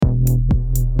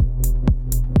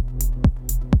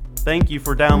Thank you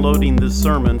for downloading this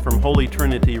sermon from Holy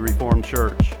Trinity Reformed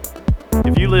Church.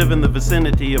 If you live in the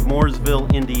vicinity of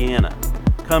Mooresville, Indiana,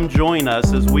 come join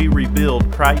us as we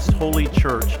rebuild Christ's Holy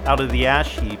Church out of the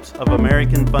ash heaps of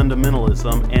American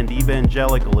fundamentalism and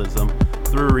evangelicalism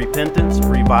through repentance,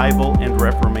 revival, and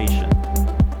reformation.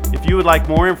 If you would like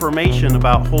more information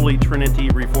about Holy Trinity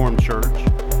Reformed Church,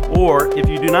 or if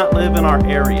you do not live in our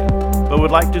area but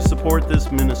would like to support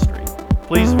this ministry,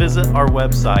 please visit our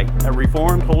website at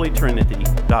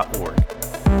reformedholytrinity.org.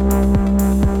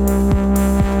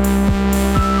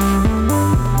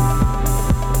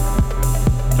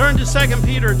 Turn to 2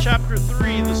 Peter chapter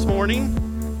 3 this morning.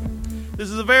 This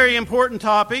is a very important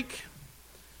topic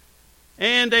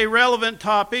and a relevant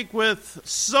topic with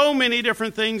so many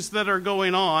different things that are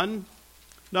going on.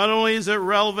 Not only is it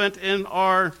relevant in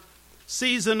our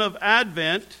season of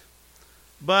Advent,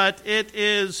 but it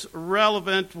is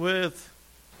relevant with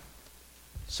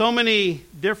so many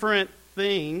different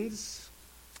things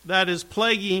that is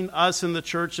plaguing us in the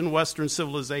church and Western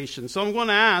civilization. So I'm going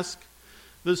to ask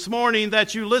this morning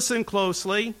that you listen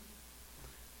closely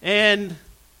and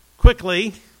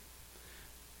quickly,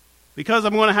 because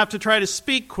I'm going to have to try to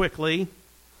speak quickly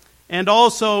and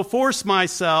also force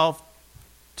myself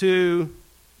to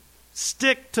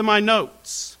stick to my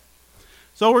notes.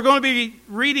 So we're going to be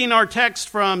reading our text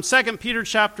from 2 Peter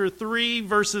chapter 3,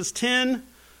 verses 10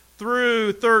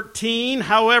 through 13.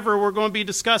 However, we're going to be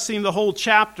discussing the whole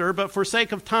chapter, but for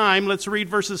sake of time, let's read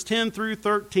verses 10 through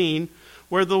 13,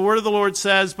 where the word of the Lord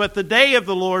says, "But the day of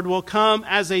the Lord will come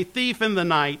as a thief in the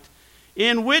night,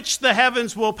 in which the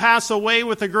heavens will pass away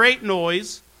with a great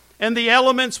noise, and the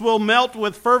elements will melt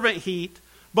with fervent heat.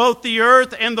 Both the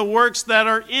earth and the works that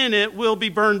are in it will be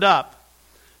burned up.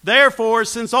 Therefore,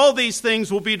 since all these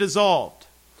things will be dissolved,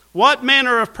 what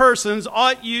manner of persons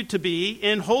ought you to be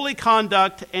in holy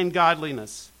conduct and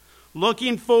godliness,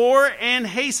 looking for and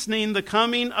hastening the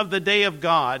coming of the day of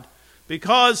God,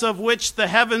 because of which the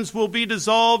heavens will be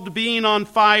dissolved, being on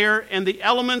fire, and the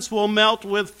elements will melt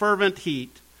with fervent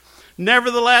heat?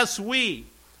 Nevertheless, we,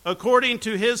 according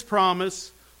to his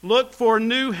promise, look for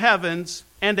new heavens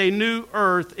and a new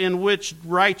earth in which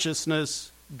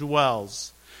righteousness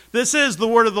dwells." This is the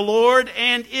word of the Lord,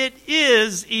 and it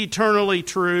is eternally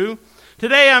true.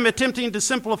 Today I'm attempting to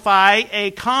simplify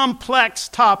a complex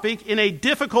topic in a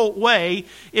difficult way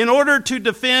in order to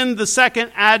defend the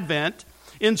second advent,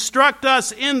 instruct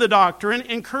us in the doctrine,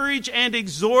 encourage and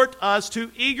exhort us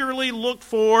to eagerly look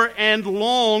for and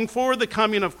long for the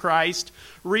coming of Christ,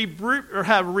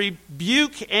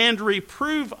 rebuke and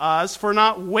reprove us for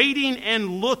not waiting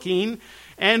and looking,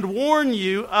 and warn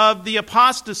you of the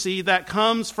apostasy that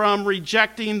comes from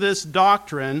rejecting this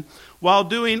doctrine, while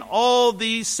doing all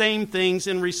these same things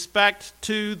in respect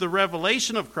to the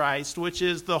revelation of Christ, which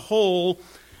is the whole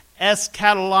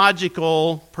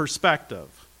eschatological perspective.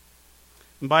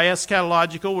 And by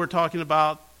eschatological, we're talking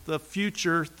about the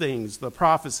future things, the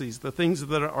prophecies, the things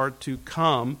that are to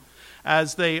come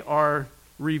as they are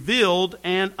revealed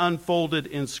and unfolded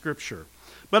in Scripture.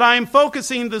 But I am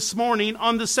focusing this morning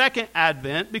on the second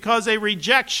advent because a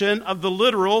rejection of the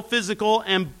literal, physical,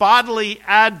 and bodily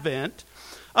advent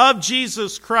of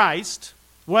Jesus Christ,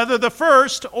 whether the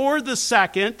first or the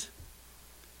second,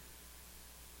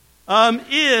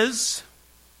 is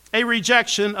a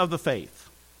rejection of the faith.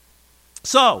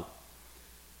 So,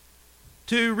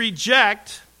 to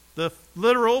reject the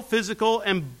literal, physical,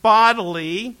 and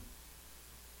bodily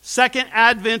second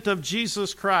advent of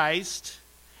Jesus Christ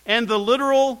and the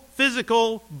literal,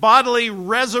 physical, bodily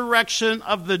resurrection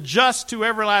of the just to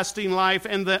everlasting life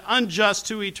and the unjust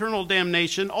to eternal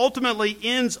damnation ultimately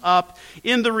ends up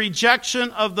in the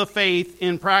rejection of the faith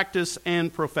in practice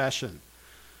and profession.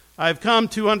 I've come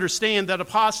to understand that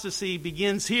apostasy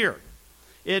begins here.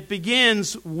 It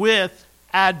begins with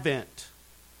Advent,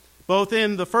 both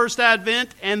in the first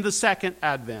Advent and the second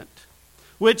Advent,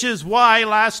 which is why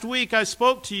last week I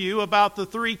spoke to you about the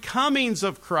three comings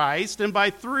of Christ. And by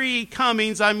three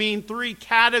comings, I mean three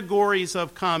categories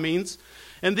of comings.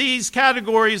 And these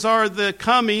categories are the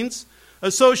comings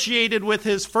associated with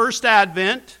his first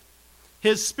advent,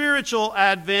 his spiritual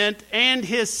advent, and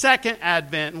his second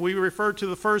advent. And we refer to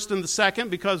the first and the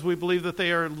second because we believe that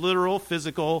they are literal,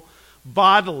 physical,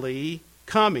 bodily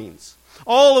comings,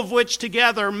 all of which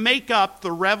together make up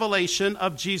the revelation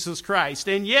of Jesus Christ.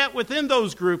 And yet within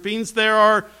those groupings, there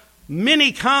are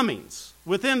many comings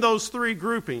within those three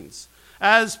groupings.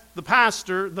 As the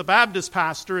Baptist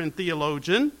pastor and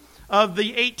theologian of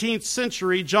the 18th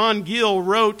century, John Gill,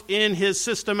 wrote in his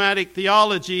systematic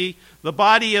theology, The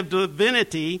Body of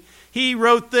Divinity, he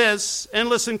wrote this, and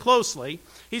listen closely.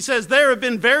 He says, "There have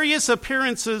been various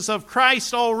appearances of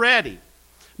Christ already,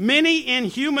 many in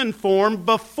human form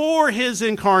before his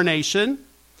incarnation,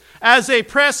 as a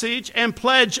presage and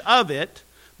pledge of it,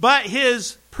 but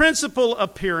his principal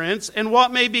appearance, and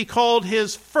what may be called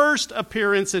his first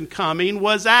appearance and coming,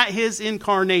 was at his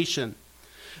incarnation.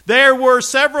 There were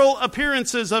several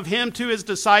appearances of him to his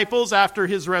disciples after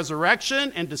his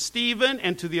resurrection, and to Stephen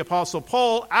and to the Apostle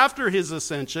Paul after his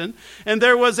ascension. And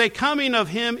there was a coming of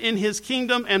him in his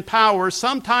kingdom and power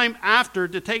sometime after,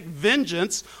 to take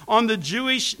vengeance on the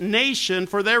Jewish nation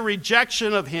for their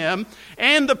rejection of him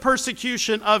and the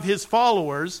persecution of his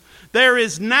followers. There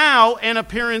is now an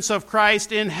appearance of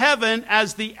Christ in heaven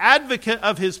as the advocate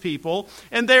of his people,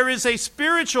 and there is a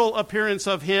spiritual appearance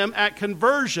of him at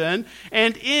conversion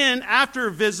and in after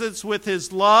visits with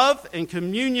his love and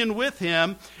communion with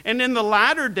him. And in the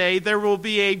latter day there will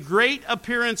be a great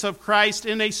appearance of Christ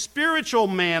in a spiritual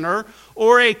manner,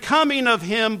 or a coming of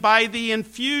him by the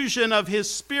infusion of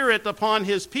his Spirit upon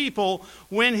his people,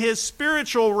 when his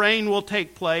spiritual reign will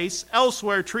take place,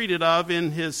 elsewhere treated of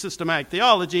in his systematic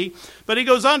theology. But he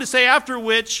goes on to say, after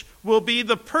which will be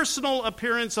the personal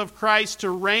appearance of Christ to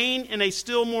reign in a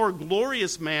still more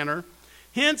glorious manner.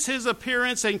 Hence his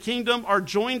appearance and kingdom are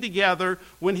joined together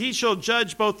when he shall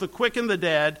judge both the quick and the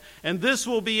dead, and this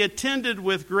will be attended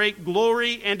with great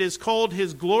glory, and is called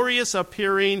his glorious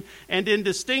appearing, and in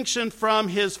distinction from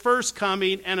his first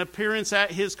coming and appearance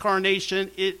at his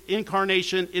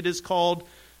incarnation, it is called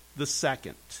the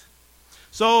second.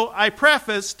 So I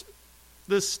prefaced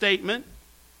this statement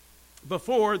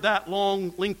before that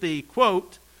long, lengthy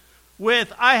quote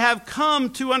with, I have come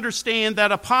to understand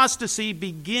that apostasy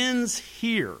begins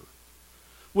here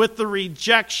with the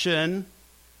rejection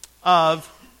of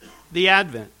the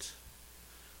Advent.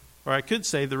 Or I could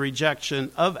say the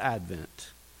rejection of Advent.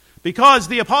 Because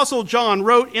the Apostle John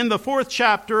wrote in the 4th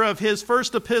chapter of his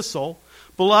first epistle,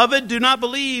 Beloved, do not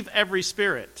believe every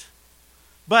spirit,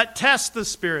 but test the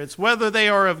spirits, whether they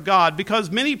are of God,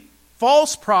 because many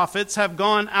false prophets have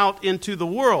gone out into the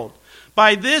world.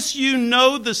 By this you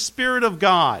know the Spirit of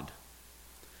God.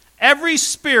 Every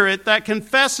spirit that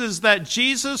confesses that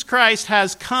Jesus Christ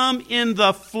has come in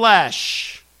the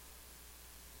flesh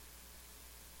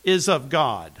is of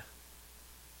God.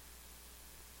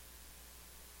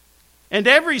 And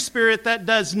every spirit that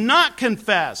does not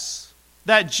confess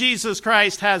that Jesus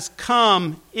Christ has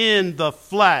come in the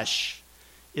flesh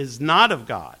is not of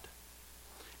God.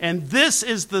 And this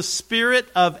is the spirit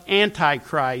of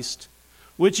Antichrist,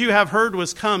 which you have heard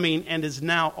was coming and is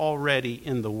now already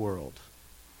in the world.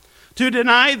 To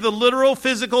deny the literal,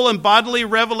 physical, and bodily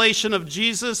revelation of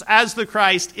Jesus as the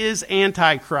Christ is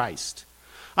Antichrist.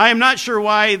 I am not sure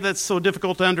why that's so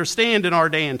difficult to understand in our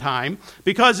day and time,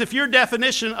 because if your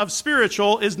definition of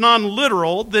spiritual is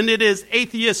non-literal, then it is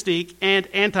atheistic and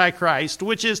Antichrist,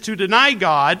 which is to deny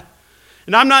God.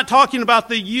 And I'm not talking about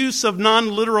the use of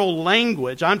non-literal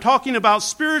language. I'm talking about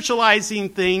spiritualizing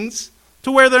things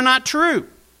to where they're not true.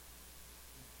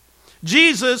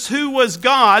 Jesus, who was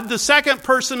God, the second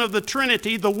person of the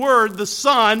Trinity, the Word, the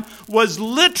Son, was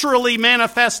literally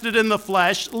manifested in the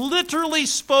flesh, literally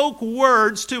spoke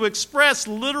words to express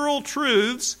literal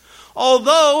truths,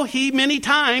 although he many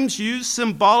times used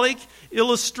symbolic,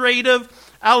 illustrative,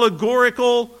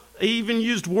 allegorical, even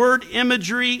used word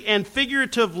imagery and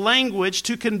figurative language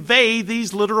to convey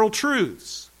these literal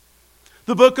truths.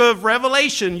 The book of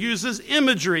Revelation uses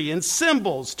imagery and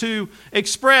symbols to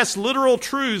express literal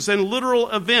truths and literal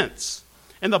events.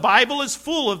 And the Bible is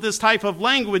full of this type of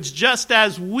language, just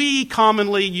as we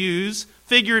commonly use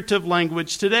figurative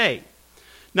language today.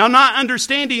 Now, not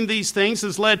understanding these things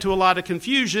has led to a lot of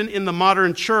confusion in the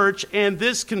modern church, and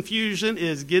this confusion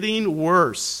is getting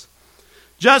worse.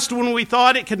 Just when we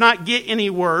thought it could not get any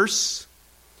worse,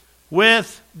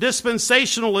 with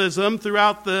dispensationalism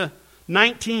throughout the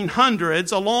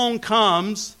 1900s, along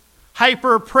comes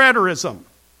hyper-preterism.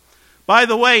 By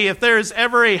the way, if there is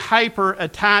ever a hyper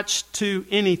attached to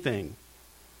anything,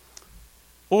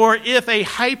 or if a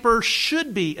hyper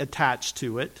should be attached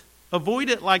to it, avoid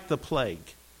it like the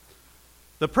plague.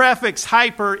 The prefix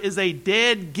hyper is a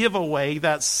dead giveaway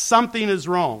that something is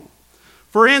wrong.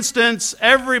 For instance,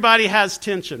 everybody has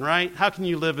tension, right? How can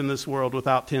you live in this world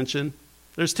without tension?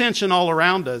 There's tension all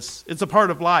around us. It's a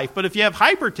part of life. But if you have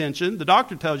hypertension, the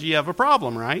doctor tells you have a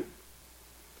problem, right?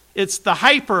 It's the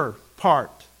hyper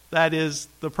part that is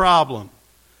the problem.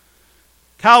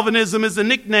 Calvinism is a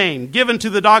nickname given to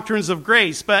the doctrines of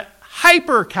grace, but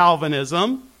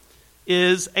hyper-Calvinism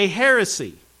is a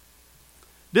heresy.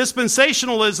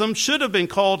 Dispensationalism should have been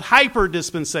called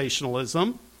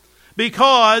hyper-dispensationalism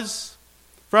because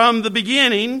from the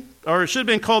beginning, or it should have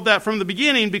been called that from the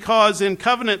beginning, because in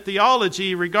covenant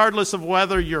theology, regardless of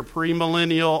whether you're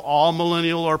premillennial,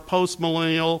 all-millennial, or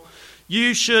post-millennial,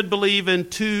 you should believe in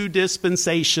two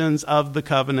dispensations of the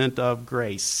covenant of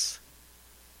grace.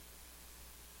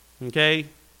 Okay?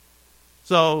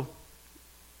 So,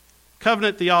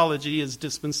 covenant theology is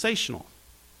dispensational.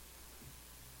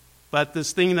 But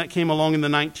this thing that came along in the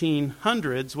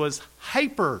 1900s was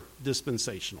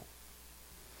hyper-dispensational.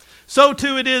 So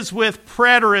too it is with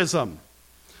preterism.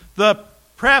 The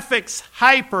prefix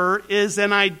hyper is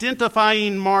an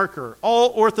identifying marker.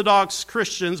 All Orthodox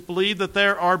Christians believe that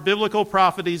there are biblical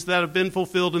prophecies that have been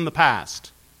fulfilled in the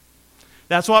past.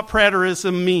 That's what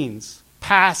preterism means.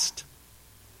 Past.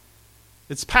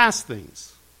 It's past things.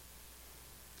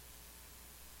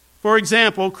 For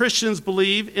example, Christians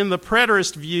believe in the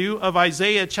preterist view of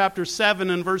Isaiah chapter 7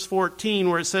 and verse 14,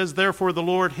 where it says, "Therefore the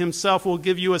Lord himself will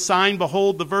give you a sign.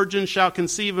 Behold, the virgin shall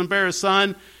conceive and bear a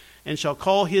son, and shall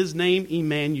call his name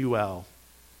Emmanuel."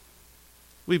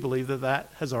 We believe that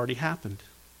that has already happened.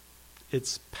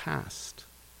 It's past.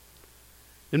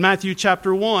 In Matthew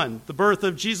chapter 1, the birth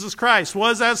of Jesus Christ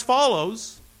was as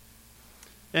follows.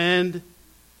 And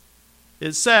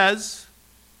it says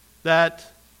that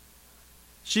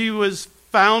she was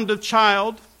found a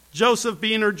child, Joseph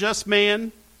being her just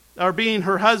man, or being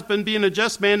her husband, being a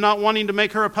just man, not wanting to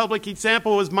make her a public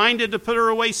example, was minded to put her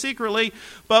away secretly.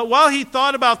 But while he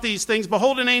thought about these things,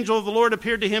 behold, an angel of the Lord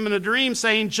appeared to him in a dream,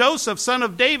 saying, "Joseph, son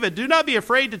of David, do not be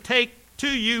afraid to take to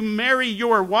you Mary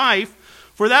your wife,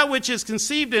 for that which is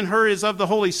conceived in her is of the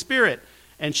Holy Spirit,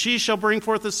 and she shall bring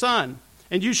forth a son.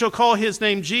 And you shall call his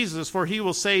name Jesus, for he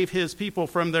will save his people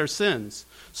from their sins."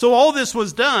 So all this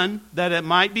was done that it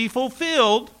might be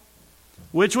fulfilled,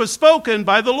 which was spoken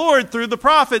by the Lord through the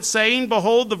prophet, saying,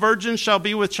 "Behold, the virgin shall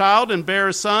be with child and bear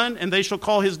a son, and they shall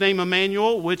call his name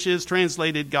Emmanuel," which is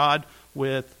translated God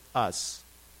with us.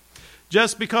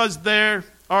 Just because there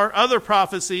are other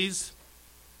prophecies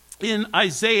in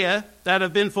Isaiah that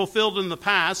have been fulfilled in the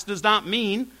past does not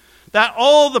mean that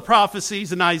all the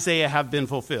prophecies in Isaiah have been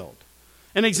fulfilled.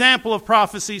 An example of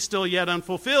prophecy still yet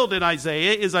unfulfilled in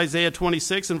Isaiah is Isaiah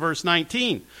 26 and verse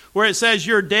 19, where it says,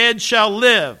 "Your dead shall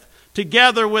live.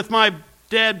 Together with my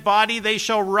dead body they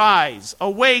shall rise.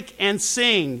 Awake and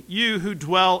sing, you who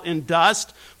dwell in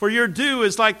dust. For your dew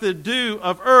is like the dew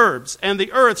of herbs, and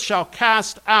the earth shall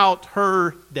cast out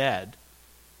her dead."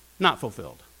 Not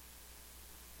fulfilled.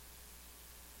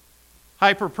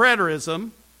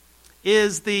 Hyperpreterism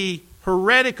is the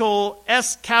heretical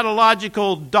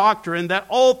eschatological doctrine that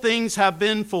all things have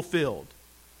been fulfilled.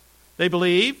 They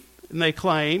believe and they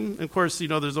claim, and of course,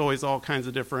 there's always all kinds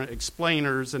of different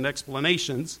explainers and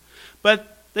explanations,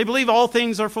 but they believe all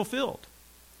things are fulfilled.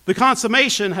 The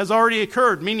consummation has already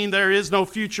occurred, meaning there is no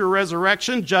future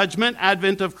resurrection, judgment,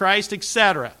 advent of Christ,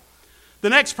 etc. The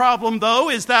next problem, though,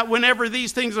 is that whenever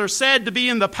these things are said to be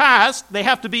in the past, they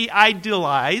have to be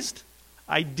idealized,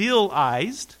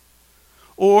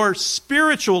 or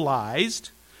spiritualized,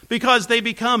 because they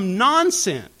become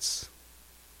nonsense.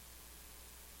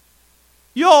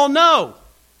 You all know.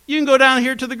 You can go down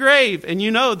here to the grave, and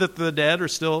you know that the dead are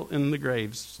still in the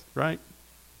graves, right?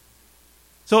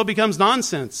 So it becomes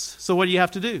nonsense. So what do you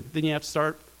have to do? Then you have to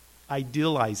start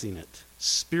idealizing it,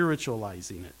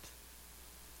 spiritualizing it,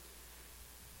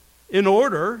 in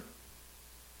order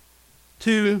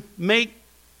to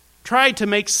try to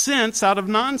make sense out of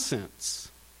nonsense.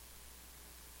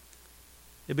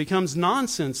 It becomes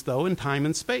nonsense, though, in time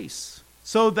and space,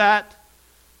 so that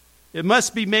it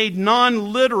must be made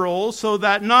non-literal, so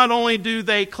that not only do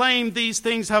they claim these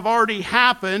things have already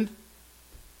happened,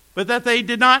 but that they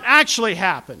did not actually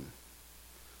happen.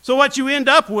 So what you end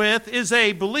up with is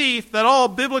a belief that all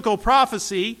biblical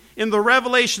prophecy in the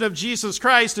revelation of Jesus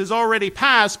Christ is already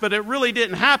past, but it really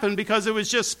didn't happen because it was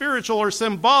just spiritual or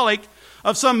symbolic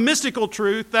of some mystical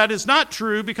truth that is not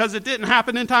true because it didn't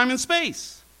happen in time and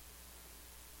space.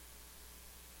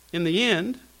 In the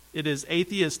end, it is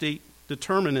atheistic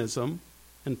determinism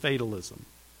and fatalism.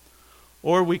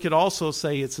 Or we could also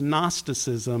say it's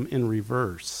Gnosticism in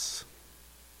reverse.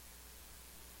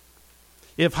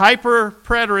 If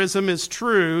hyperpreterism is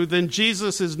true, then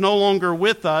Jesus is no longer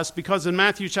with us, because in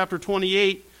Matthew chapter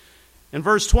 28 and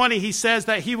verse 20, he says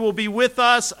that he will be with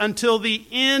us until the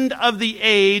end of the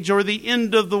age, or the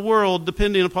end of the world,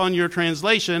 depending upon your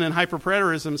translation. And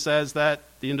hyperpreterism says that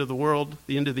the end of the world,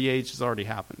 the end of the age has already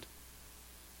happened.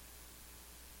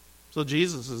 So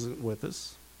Jesus isn't with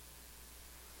us.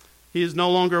 He is no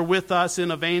longer with us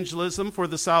in evangelism for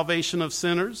the salvation of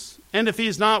sinners. And if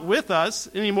he's not with us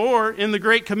anymore in the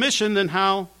Great Commission, then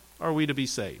how are we to be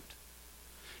saved?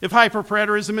 If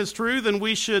hyperpreterism is true, then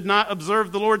we should not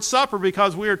observe the Lord's Supper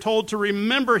because we are told to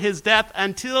remember his death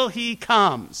until he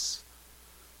comes.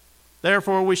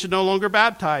 Therefore, we should no longer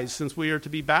baptize since we are to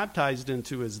be baptized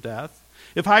into his death.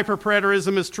 If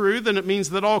hyperpreterism is true, then it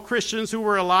means that all Christians who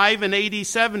were alive in AD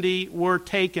 70 were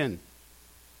taken.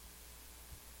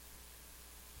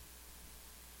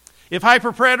 If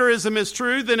hyperpreterism is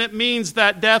true, then it means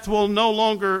that death will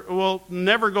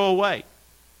never go away.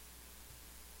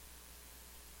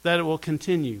 That it will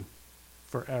continue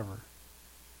forever.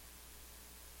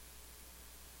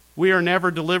 We are never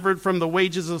delivered from the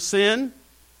wages of sin.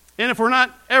 And if we're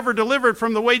not ever delivered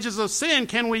from the wages of sin,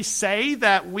 can we say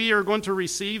that we are going to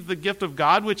receive the gift of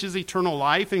God, which is eternal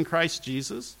life in Christ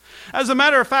Jesus? As a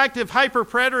matter of fact, if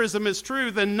hyperpreterism is true,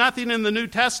 then nothing in the New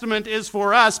Testament is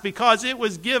for us because it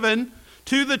was given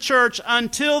to the church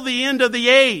until the end of the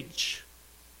age,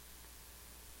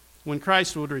 when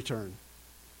Christ would return.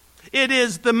 It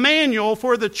is the manual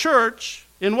for the church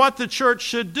in what the church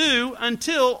should do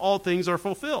until all things are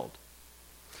fulfilled.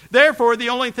 Therefore, the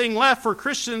only thing left for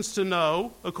Christians to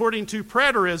know, according to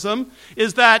preterism,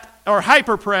 is that, or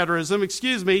hyperpreterism,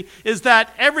 is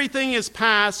that everything is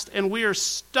past and we are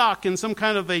stuck in some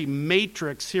kind of a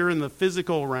matrix here in the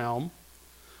physical realm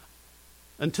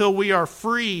until we are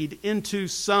freed into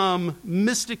some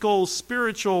mystical,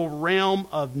 spiritual realm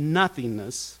of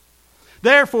nothingness.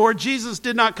 Therefore, Jesus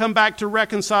did not come back to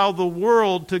reconcile the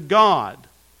world to God.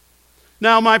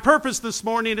 Now, my purpose this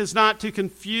morning is not to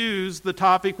confuse the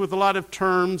topic with a lot of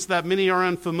terms that many are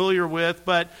unfamiliar with,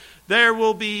 but there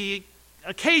will be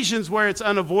occasions where it's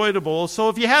unavoidable. So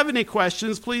if you have any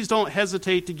questions, please don't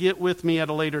hesitate to get with me at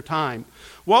a later time.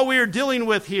 What we are dealing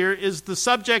with here is the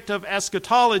subject of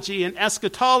eschatology, and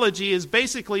eschatology is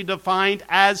basically defined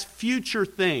as future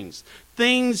things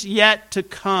yet to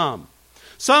come.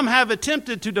 Some have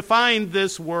attempted to define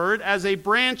this word as a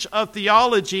branch of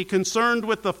theology concerned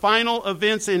with the final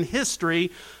events in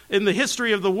the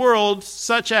history of the world,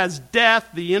 such as death,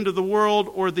 the end of the world,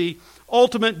 or the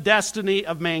ultimate destiny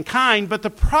of mankind. But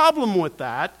the problem with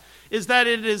that is that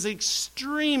it is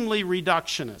extremely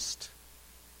reductionist.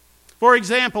 For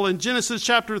example, in Genesis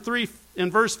chapter 3,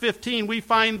 in verse 15, we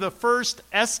find the first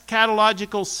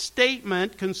eschatological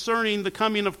statement concerning the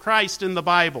coming of Christ in the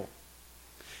Bible.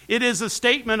 It is a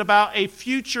statement about a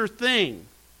future thing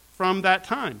from that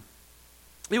time.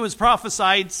 It was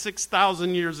prophesied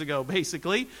 6,000 years ago,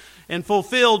 basically, and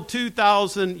fulfilled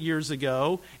 2,000 years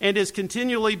ago, and is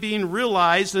continually being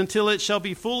realized until it shall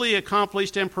be fully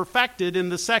accomplished and perfected in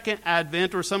the second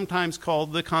advent, or sometimes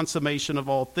called the consummation of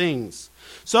all things.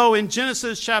 So in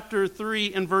Genesis chapter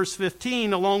 3 and verse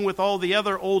 15, along with all the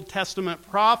other Old Testament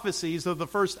prophecies of the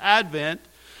first advent,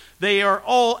 they are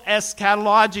all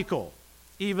eschatological,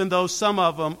 even though some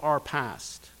of them are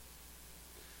past.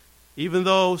 Even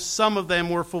though some of them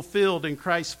were fulfilled in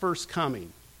Christ's first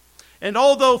coming. And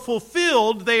although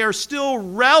fulfilled, they are still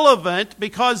relevant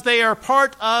because they are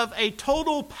part of a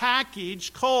total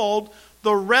package called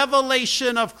the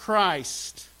revelation of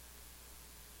Christ.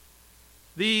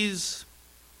 These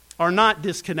are not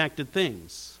disconnected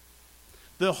things.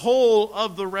 The whole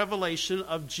of the revelation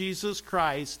of Jesus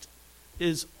Christ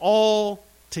is all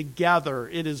together.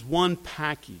 It is one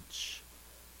package.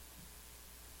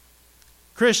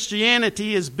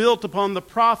 Christianity is built upon the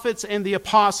prophets and the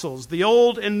apostles, the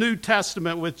Old and New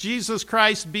Testament, with Jesus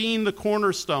Christ being the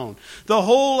cornerstone. The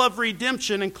whole of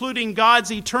redemption, including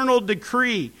God's eternal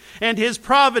decree and his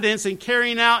providence in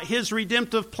carrying out his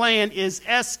redemptive plan, is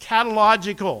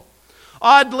eschatological.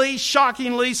 Oddly,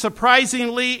 shockingly,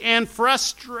 surprisingly, and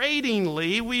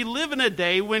frustratingly, we live in a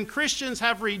day when Christians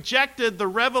have rejected the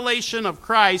revelation of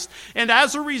Christ, and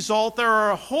as a result, there are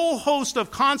a whole host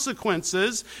of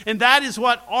consequences, and that is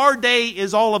what our day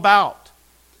is all about.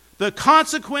 The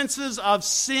consequences of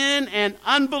sin and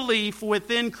unbelief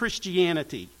within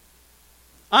Christianity.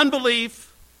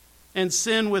 Unbelief and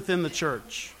sin within the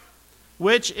church,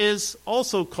 which is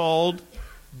also called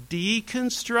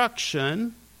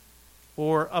deconstruction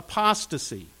or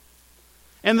apostasy.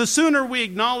 And the sooner we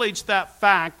acknowledge that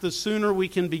fact, the sooner we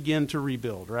can begin to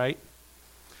rebuild, right?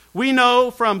 We know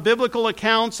from biblical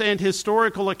accounts and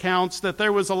historical accounts that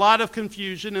there was a lot of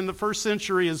confusion in the first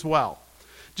century as well.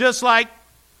 Just like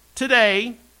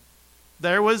today,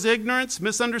 there was ignorance,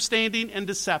 misunderstanding, and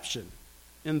deception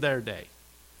in their day.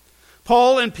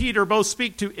 Paul and Peter both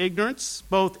speak to ignorance,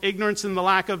 both ignorance in the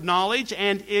lack of knowledge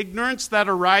and ignorance that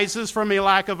arises from a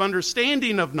lack of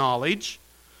understanding of knowledge,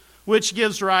 which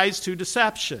gives rise to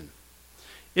deception.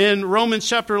 In Romans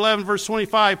chapter 11, verse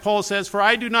 25, Paul says, "For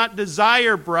I do not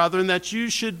desire, brethren, that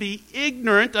you should be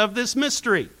ignorant of this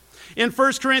mystery, In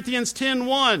 1 Corinthians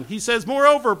 10:1, he says,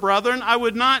 "Moreover, brethren, I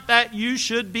would not that you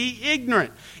should be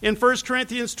ignorant." In 1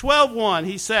 Corinthians 12:1,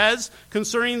 he says,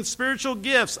 concerning spiritual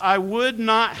gifts, "I would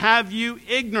not have you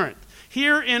ignorant."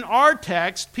 Here in our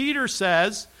text, Peter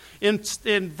says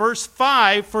in verse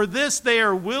 5, "For this they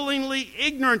are willingly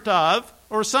ignorant of,"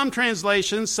 or some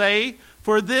translations say,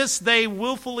 "For this they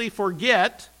willfully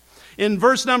forget." In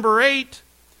verse number 8,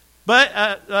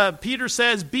 but Peter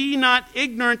says, "Be not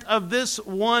ignorant of this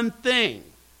one thing."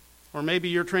 Or maybe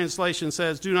your translation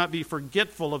says, "Do not be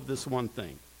forgetful of this one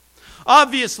thing."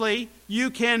 Obviously, you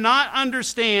cannot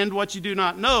understand what you do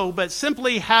not know, but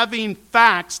simply having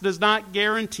facts does not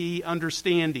guarantee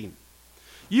understanding.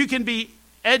 You can be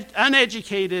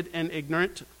uneducated and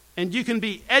ignorant, and you can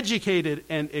be educated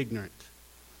and ignorant.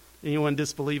 Anyone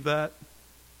disbelieve that?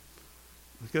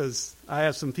 Because I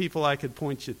have some people I could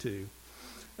point you to.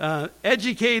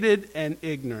 Educated and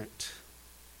ignorant.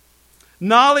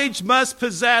 Knowledge must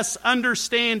possess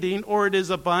understanding, or it is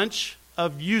a bunch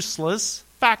of useless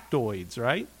factoids,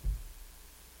 right?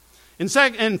 In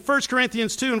 1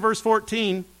 Corinthians 2 and verse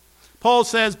 14, Paul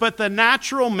says, "But the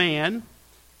natural man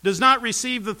does not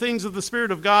receive the things of the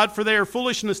Spirit of God, for they are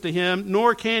foolishness to him,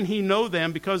 nor can he know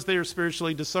them because they are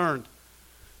spiritually discerned."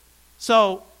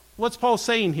 So, what's Paul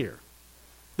saying here?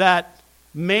 That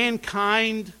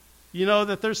mankind,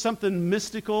 that there's something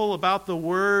mystical about the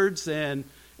words, and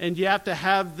you have to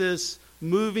have this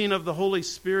moving of the Holy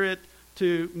Spirit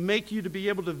to make you to be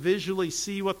able to visually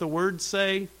see what the words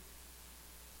say?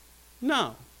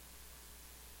 No.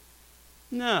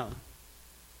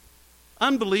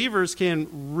 Unbelievers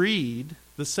can read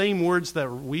the same words that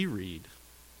we read.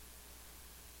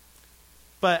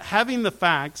 But having the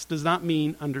facts does not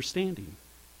mean understanding.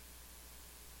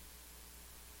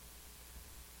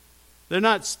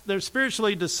 They're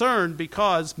spiritually discerned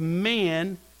because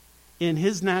man, in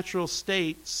his natural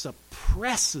state,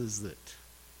 suppresses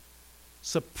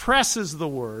the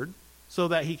word so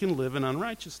that he can live in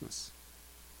unrighteousness.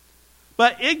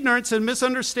 But ignorance and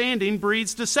misunderstanding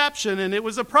breeds deception, and it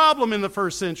was a problem in the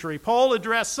first century. Paul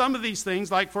addressed some of these things,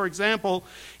 like, for example,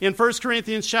 in 1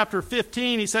 Corinthians chapter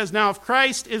 15, he says, "Now if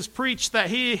Christ is preached that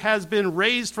he has been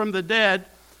raised from the dead,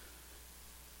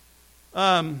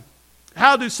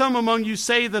 how do some among you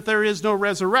say that there is no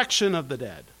resurrection of the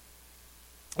dead?"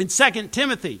 In 2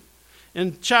 Timothy,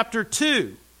 in chapter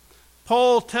 2,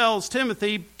 Paul tells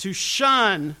Timothy to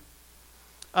shun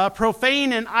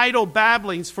profane and idle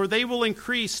babblings, for they will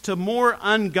increase to more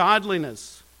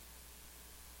ungodliness.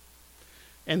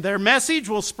 And their message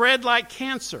will spread like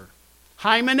cancer.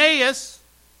 Hymenaeus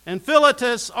and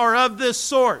Philetus are of this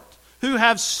sort, who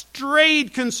have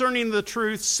strayed concerning the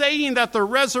truth, saying that the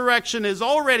resurrection is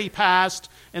already past,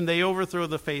 and they overthrow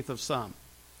the faith of some.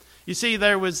 You see,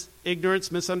 there was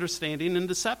ignorance, misunderstanding, and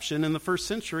deception in the first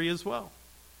century as well.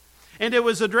 And it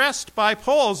was addressed by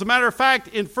Paul. As a matter of fact,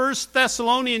 in 1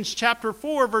 Thessalonians chapter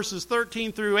 4, verses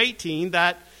 13 through 18,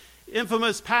 that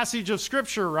infamous passage of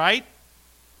Scripture, right?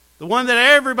 The one that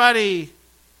everybody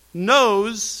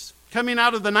knows coming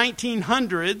out of the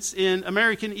 1900s in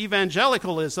American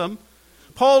evangelicalism,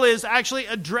 Paul is actually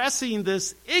addressing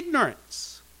this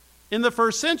ignorance. In the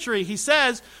first century, he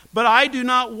says, "But I do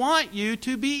not want you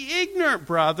to be ignorant,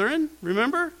 brethren,"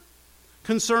 remember?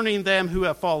 "Concerning them who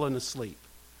have fallen asleep.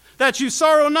 That you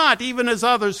sorrow not, even as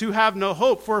others who have no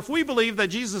hope. For if we believe that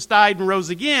Jesus died and rose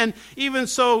again, even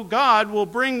so God will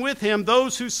bring with him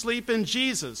those who sleep in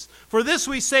Jesus. For this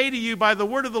we say to you by the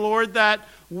word of the Lord, that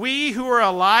we who are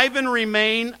alive and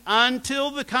remain until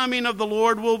the coming of the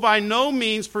Lord will by no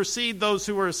means precede those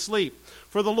who are asleep.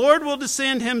 For the Lord will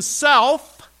descend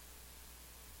himself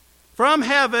from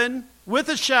heaven with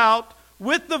a shout,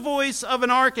 with the voice of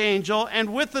an archangel,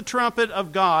 and with the trumpet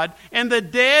of God, and the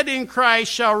dead in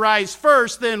Christ shall rise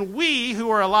first. Then we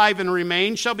who are alive and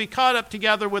remain shall be caught up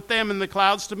together with them in the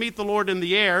clouds to meet the Lord in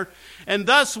the air, and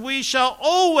thus we shall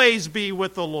always be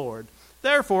with the Lord.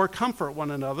 Therefore comfort one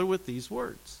another with these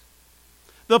words."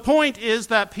 The point is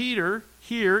that Peter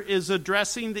here is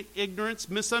addressing the ignorance,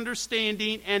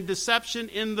 misunderstanding, and deception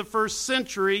in the first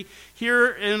century here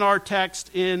in our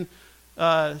text in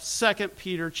 2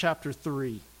 Peter chapter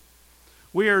 3.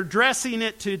 We are addressing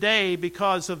it today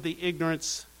because of the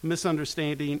ignorance,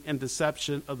 misunderstanding, and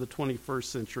deception of the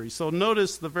 21st century. So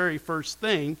notice the very first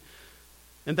thing,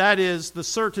 and that is the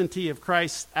certainty of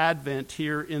Christ's advent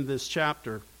here in this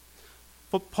chapter.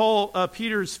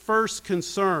 Peter's first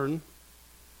concern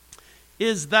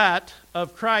is that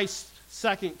of Christ's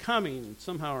second coming.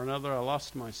 Somehow or another I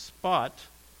lost my spot.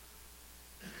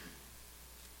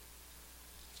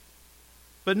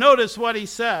 But notice what he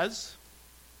says.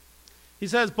 He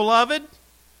says, "Beloved,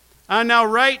 I now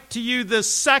write to you this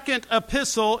second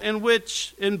epistle,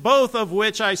 in both of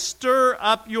which I stir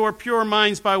up your pure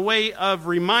minds by way of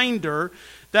reminder,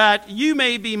 that you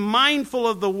may be mindful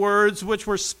of the words which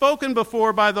were spoken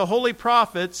before by the holy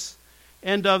prophets,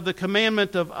 and of the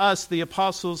commandment of us, the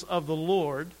apostles of the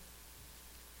Lord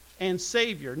and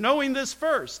Savior. Knowing this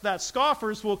first, that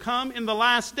scoffers will come in the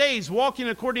last days, walking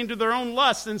according to their own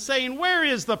lusts, and saying, where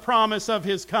is the promise of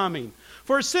his coming?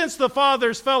 For since the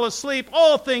fathers fell asleep,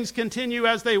 all things continue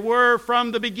as they were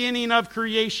from the beginning of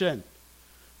creation.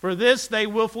 For this they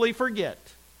willfully forget,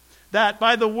 that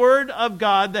by the word of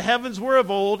God the heavens were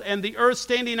of old, and the earth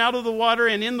standing out of the water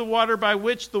and in the water, by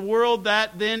which the world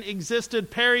that then existed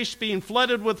perished, being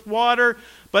flooded with water.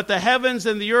 But the heavens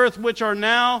and the earth, which are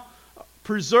now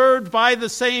preserved by the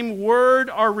same word,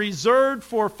 are reserved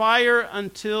for fire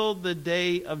until the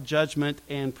day of judgment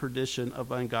and perdition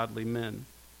of ungodly men.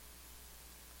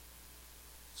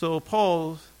 So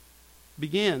Paul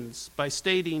begins by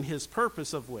stating his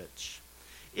purpose, of which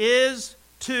is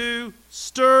to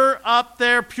stir up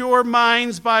their pure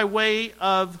minds by way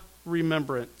of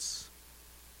remembrance.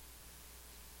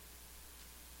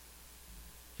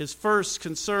 His first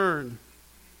concern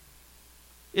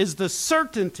is the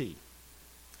certainty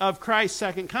of Christ's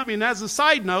second coming. As a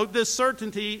side note, this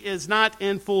certainty is not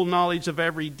in full knowledge of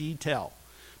every detail,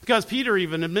 because Peter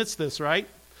even admits this, right?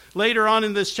 Later on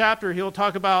in this chapter, he'll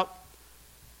talk about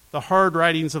the hard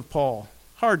writings of Paul.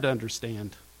 Hard to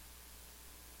understand.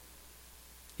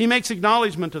 He makes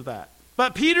acknowledgement of that.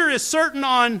 But Peter is certain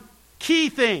on key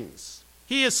things.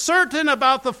 He is certain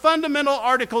about the fundamental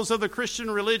articles of the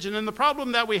Christian religion. And the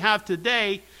problem that we have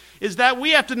today is that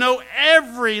we have to know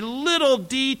every little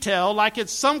detail like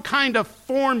it's some kind of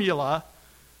formula.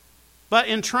 But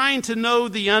in trying to know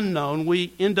the unknown,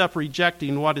 we end up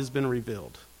rejecting what has been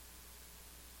revealed.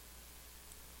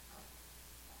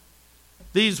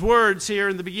 These words here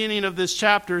in the beginning of this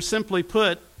chapter, simply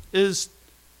put, is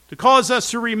to cause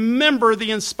us to remember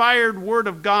the inspired word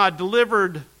of God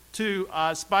delivered to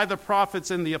us by the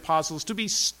prophets and the apostles, to be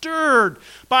stirred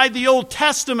by the Old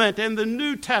Testament and the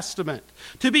New Testament,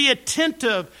 to be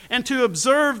attentive and to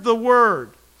observe the word,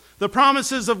 the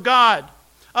promises of God,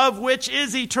 of which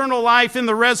is eternal life in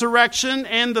the resurrection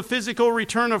and the physical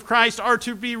return of Christ, are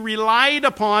to be relied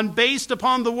upon based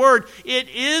upon the Word. It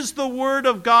is the Word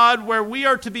of God where we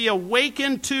are to be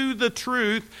awakened to the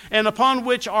truth and upon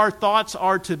which our thoughts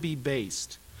are to be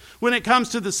based. When it comes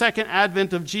to the second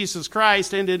advent of Jesus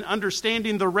Christ and in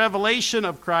understanding the revelation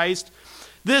of Christ,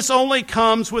 this only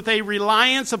comes with a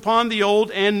reliance upon the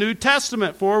Old and New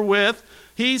Testament. For with,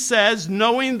 he says,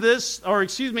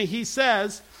 he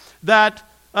says that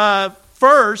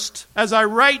first, as I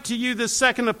write to you this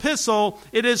second epistle,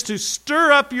 it is to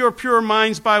stir up your pure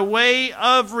minds by way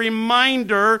of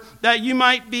reminder, that you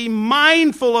might be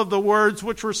mindful of the words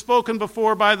which were spoken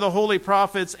before by the holy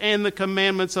prophets and the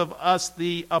commandments of us,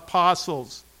 the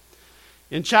apostles.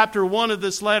 In chapter 1 of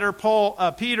this letter,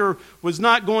 Peter was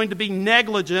not going to be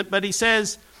negligent, but he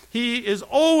says he is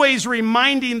always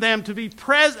reminding them to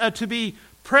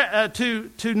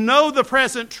know the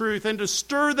present truth and to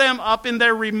stir them up in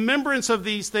their remembrance of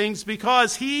these things,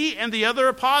 because he and the other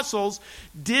apostles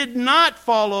did not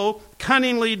follow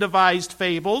cunningly devised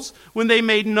fables when they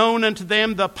made known unto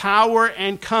them the power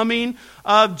and coming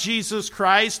of Jesus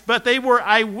Christ, but they were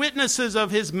eyewitnesses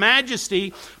of his majesty.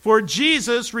 For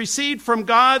Jesus received from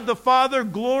God the Father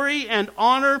glory and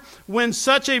honor when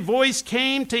such a voice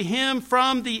came to him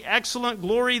from the excellent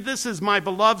glory, "This is my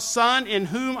beloved Son, in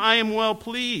whom I am well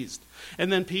pleased."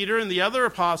 And then Peter and the other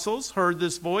apostles heard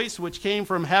this voice which came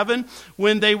from heaven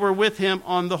when they were with him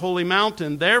on the holy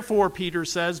mountain. Therefore, Peter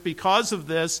says, because of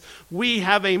this, we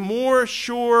have a more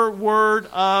sure word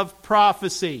of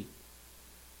prophecy,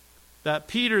 that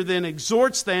Peter then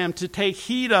exhorts them to take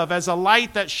heed of as a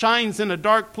light that shines in a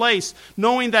dark place,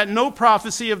 knowing that no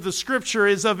prophecy of the Scripture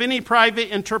is of any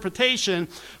private interpretation.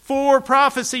 For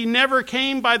prophecy never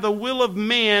came by the will of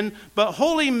man, but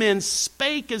holy men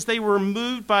spake as they were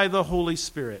moved by the Holy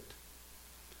Spirit.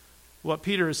 What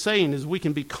Peter is saying is we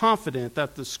can be confident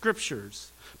that the Scriptures,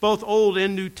 both Old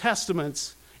and New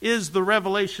Testaments, is the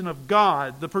revelation of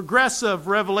God, the progressive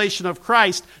revelation of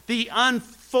Christ, the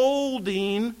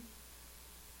unfolding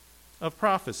of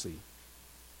prophecy.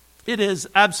 It is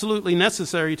absolutely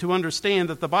necessary to understand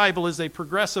that the Bible is a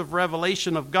progressive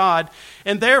revelation of God,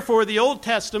 and therefore the Old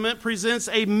Testament presents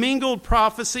a mingled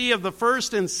prophecy of the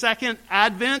first and second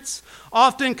advents,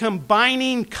 often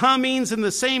combining comings in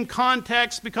the same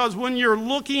context, because when you're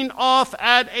looking off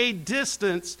at a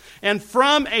distance and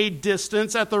from a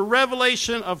distance at the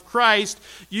revelation of Christ,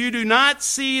 you do not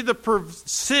see the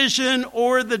precision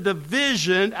or the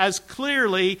division as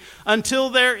clearly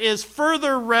until there is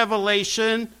further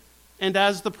revelation and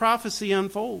as the prophecy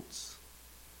unfolds.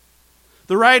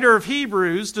 The writer of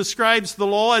Hebrews describes the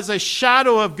law as a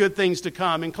shadow of good things to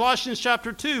come. In Colossians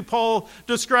chapter 2, Paul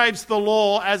describes the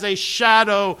law as a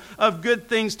shadow of good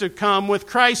things to come, with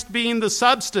Christ being the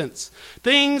substance.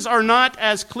 Things are not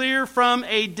as clear from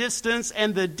a distance,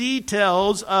 and the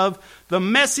details of the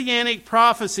messianic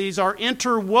prophecies are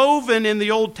interwoven in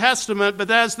the Old Testament, but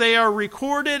as they are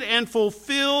recorded and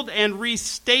fulfilled and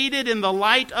restated in the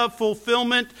light of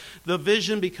fulfillment, the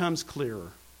vision becomes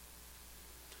clearer.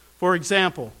 For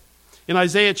example, in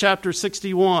Isaiah chapter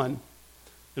 61,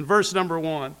 in verse number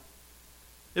 1,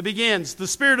 it begins, "The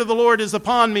Spirit of the Lord is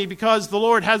upon me, because the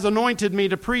Lord has anointed me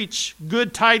to preach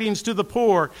good tidings to the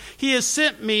poor. He has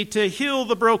sent me to heal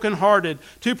the brokenhearted,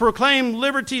 to proclaim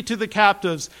liberty to the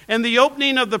captives, and the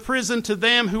opening of the prison to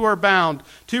them who are bound,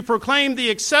 to proclaim the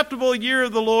acceptable year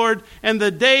of the Lord and the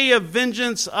day of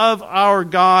vengeance of our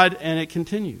God." And it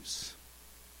continues.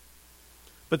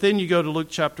 But then you go to Luke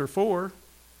chapter 4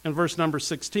 and verse number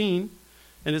 16,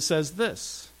 and it says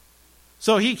this,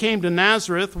 "So he came to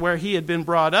Nazareth, where he had been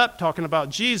brought up," talking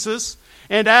about Jesus,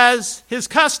 "and as his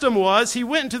custom was, he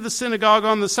went into the synagogue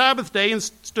on the Sabbath day and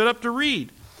stood up to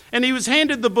read. And he was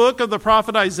handed the book of the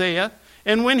prophet Isaiah.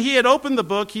 And when he had opened the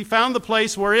book, he found the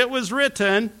place where it was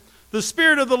written, 'The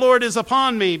Spirit of the Lord is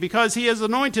upon me, because he has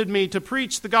anointed me to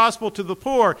preach the gospel to the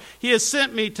poor. He has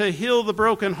sent me to heal the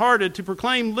brokenhearted, to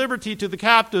proclaim liberty to the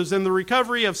captives and the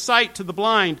recovery of sight to the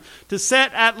blind, to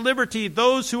set at liberty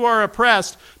those who are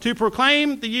oppressed, to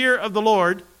proclaim the year of the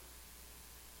Lord.'"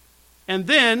 And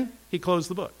then he closed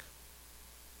the book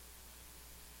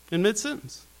in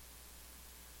mid-sentence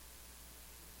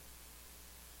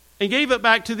and gave it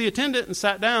back to the attendant and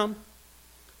sat down.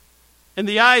 And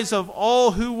the eyes of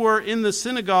all who were in the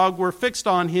synagogue were fixed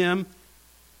on him,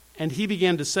 and he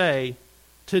began to say,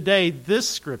 "Today this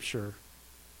scripture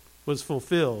was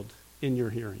fulfilled in your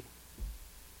hearing."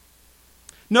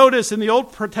 Notice in the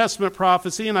Old Testament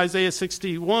prophecy in Isaiah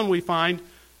 61 we find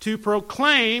to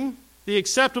proclaim the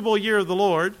acceptable year of the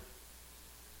Lord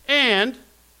and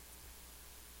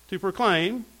to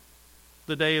proclaim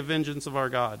the day of vengeance of our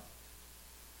God.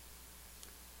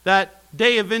 That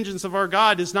day of vengeance of our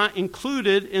God is not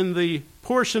included in the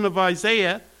portion of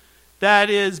Isaiah that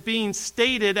is being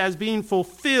stated as being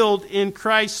fulfilled in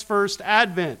Christ's first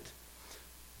advent.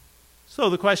 So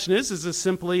the question is this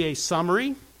simply a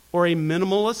summary or a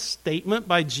minimalist statement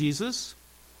by Jesus?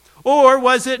 Or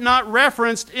was it not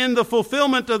referenced in the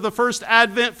fulfillment of the first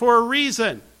advent for a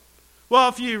reason? Well,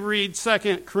 if you read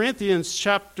 2 Corinthians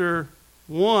chapter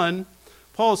 1,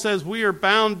 Paul says, "We are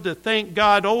bound to thank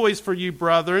God always for you,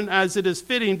 brethren, as it is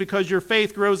fitting, because your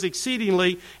faith grows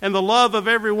exceedingly, and the love of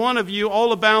every one of you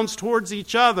all abounds towards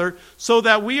each other, so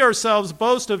that we ourselves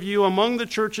boast of you among the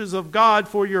churches of God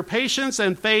for your patience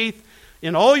and faith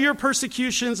in all your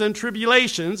persecutions and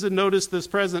tribulations." And notice this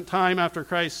present time after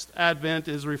Christ's advent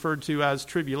is referred to as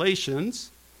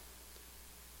tribulations.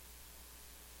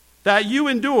 "That you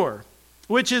endure,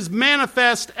 which is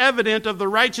manifest evident of the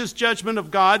righteous judgment of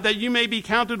God, that you may be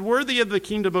counted worthy of the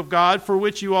kingdom of God, for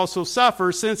which you also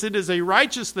suffer, since it is a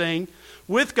righteous thing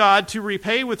with God to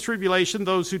repay with tribulation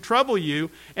those who trouble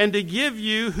you, and to give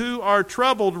you who are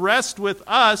troubled rest with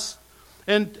us,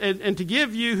 and to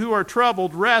give you who are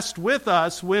troubled rest with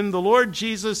us when the Lord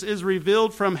Jesus is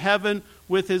revealed from heaven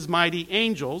with his mighty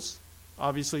angels."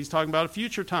 Obviously, he's talking about a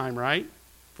future time, right?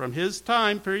 From his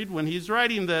time period, when he's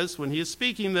writing this, when he is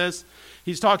speaking this,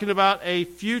 he's talking about a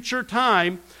future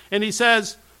time. And he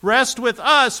says, "Rest with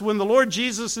us when the Lord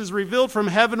Jesus is revealed from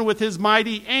heaven with his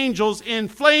mighty angels in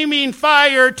flaming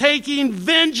fire, taking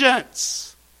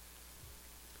vengeance."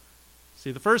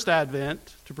 See, the first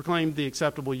advent, to proclaim the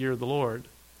acceptable year of the Lord.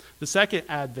 The second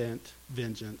advent,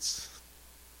 vengeance.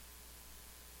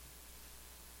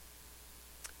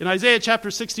 In Isaiah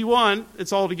chapter 61,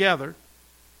 it's all together.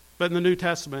 But in the New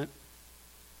Testament,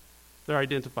 they're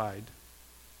identified.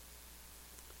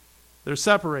 They're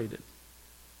separated.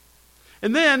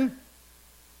 And then,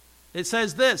 It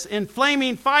says this, in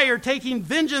flaming fire, taking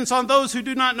vengeance on those who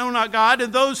do not know not God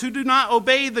and those who do not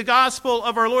obey the gospel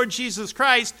of our Lord Jesus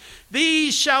Christ.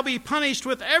 These shall be punished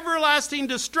with everlasting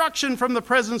destruction from the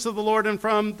presence of the Lord and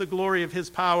from the glory of his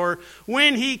power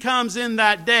when he comes in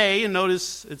that day. And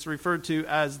notice it's referred to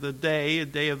as the day, a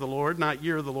day of the Lord, not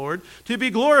year of the Lord, to be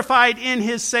glorified in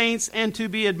his saints and to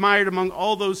be admired among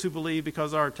all those who believe,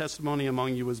 because our testimony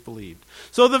among you was believed.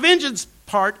 So the vengeance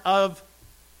part of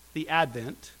the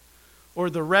Advent, or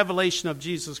the revelation of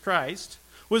Jesus Christ,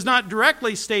 was not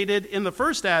directly stated in the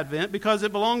first advent because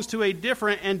it belongs to a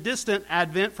different and distant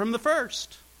advent from the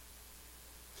first.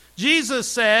 Jesus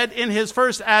said in his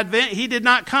first advent he did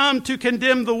not come to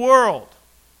condemn the world.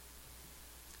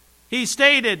 He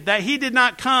stated that he did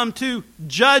not come to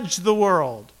judge the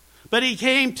world, but he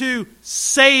came to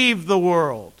save the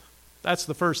world. That's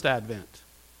the first advent.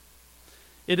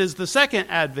 It is the second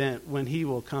advent when he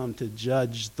will come to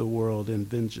judge the world in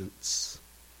vengeance.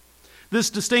 This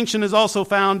distinction is also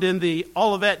found in the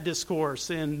Olivet Discourse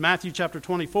in Matthew chapter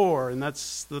 24, and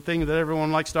that's the thing that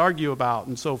everyone likes to argue about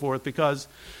and so forth, because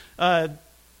the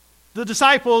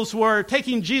disciples were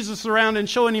taking Jesus around and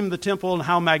showing him the temple and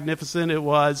how magnificent it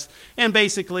was, and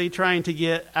basically trying to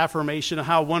get affirmation of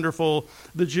how wonderful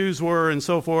the Jews were and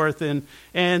so forth.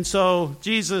 And so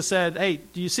Jesus said, hey,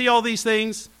 do you see all these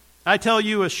things? I tell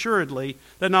you assuredly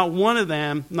that not one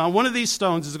of these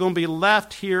stones is going to be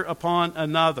left here upon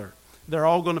another. They're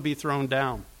all going to be thrown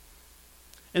down.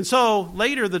 And so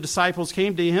later the disciples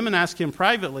came to him and asked him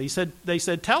privately. They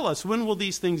said, tell us, when will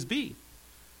these things be?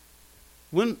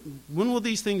 When will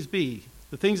these things be?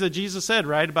 The things that Jesus said,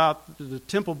 right, about the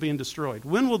temple being destroyed.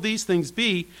 When will these things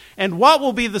be? And what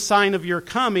will be the sign of your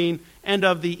coming and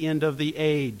of the end of the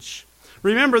age?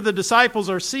 Remember, the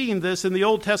disciples are seeing this in the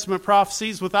Old Testament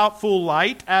prophecies without full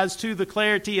light as to the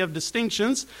clarity of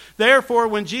distinctions. Therefore,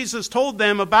 when Jesus told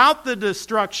them about the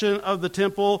destruction of the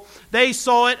temple, they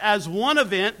saw it as one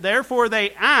event. Therefore,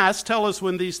 they asked, tell us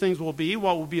when these things will be,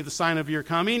 what will be the sign of your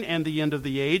coming and the end of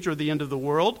the age, or the end of the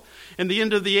world. And the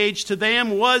end of the age to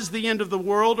them was the end of the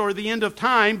world, or the end of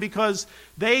time, because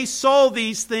they saw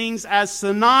these things as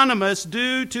synonymous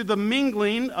due to the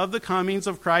mingling of the comings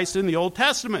of Christ in the Old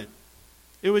Testament.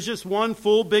 It was just one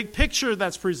full big picture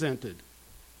that's presented.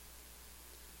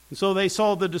 And so they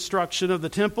saw the destruction of the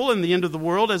temple and the end of the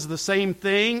world as the same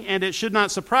thing, and it should not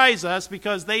surprise us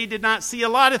because they did not see a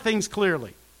lot of things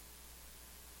clearly.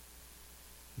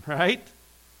 Right?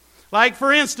 Like,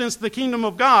 for instance, the kingdom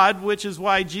of God, which is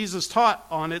why Jesus taught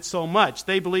on it so much.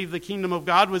 They believed the kingdom of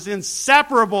God was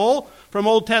inseparable from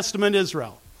Old Testament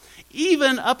Israel,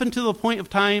 even up until the point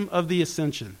of time of the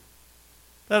ascension.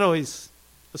 That always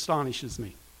astonishes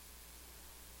me.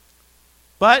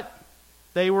 But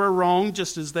they were wrong,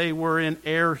 just as they were in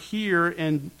error here,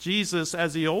 and Jesus,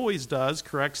 as he always does,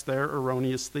 corrects their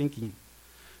erroneous thinking.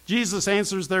 Jesus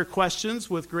answers their questions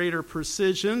with greater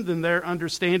precision than their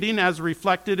understanding, as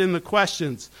reflected in the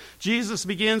questions. Jesus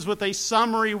begins with a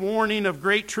summary warning of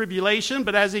great tribulation,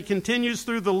 but as he continues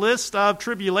through the list of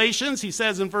tribulations, he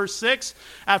says in verse 6,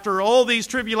 after all these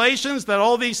tribulations, that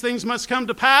all these things must come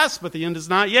to pass, but the end is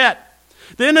not yet.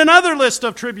 Then another list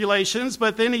of tribulations,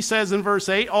 but then he says in verse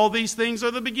 8, all these things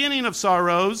are the beginning of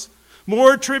sorrows.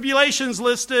 More tribulations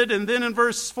listed, and then in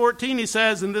verse 14 he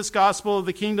says, and this gospel of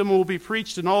the kingdom will be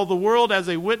preached in all the world as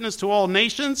a witness to all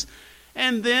nations,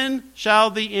 and then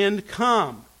shall the end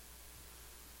come.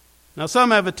 Now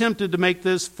some have attempted to make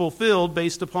this fulfilled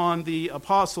based upon the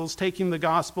apostles taking the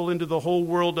gospel into the whole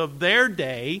world of their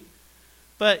day,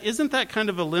 but isn't that kind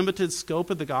of a limited scope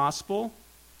of the gospel?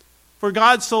 For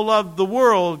God so loved the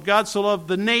world, God so loved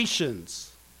the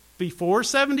nations, before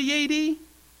 70 AD,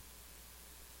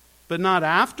 but not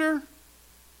after?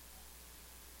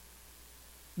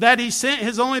 That he sent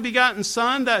his only begotten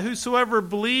Son, that whosoever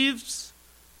believes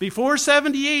before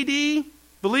 70 AD,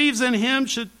 believes in him,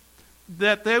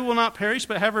 that they will not perish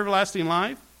but have everlasting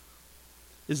life?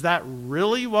 Is that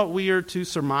really what we are to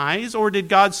surmise? Or did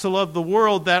God so love the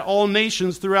world that all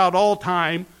nations throughout all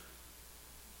time,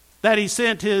 that he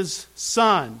sent his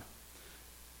Son?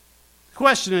 The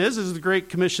question is the Great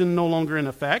Commission no longer in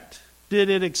effect? Did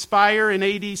it expire in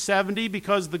AD 70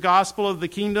 because the gospel of the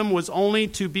kingdom was only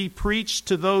to be preached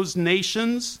to those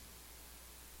nations?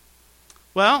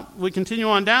 Well, we continue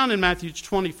on down in Matthew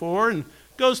 24 and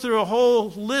goes through a whole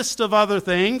list of other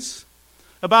things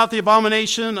about the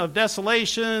abomination of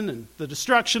desolation and the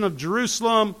destruction of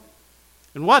Jerusalem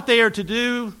and what they are to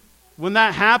do when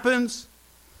that happens.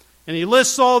 And he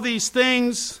lists all these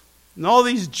things and all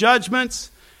these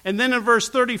judgments. And then in verse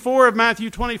 34 of Matthew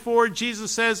 24,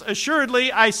 Jesus says,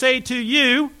 assuredly, I say to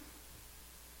you,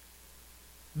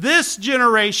 this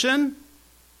generation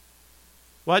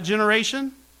What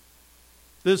generation?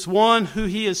 This one who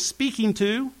he is speaking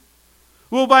to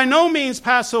will by no means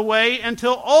pass away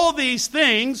until all these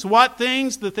things, what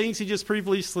things? The things he just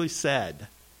previously said.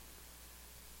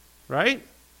 Right?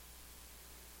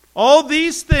 All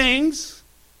these things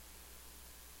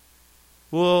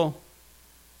will,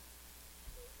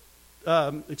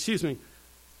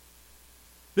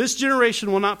 this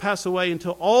generation will not pass away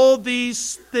until all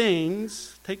these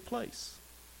things take place.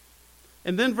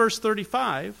 And then verse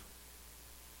 35,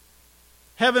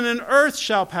 heaven and earth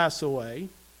shall pass away.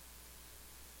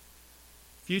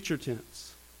 Future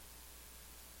tense.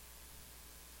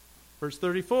 Verse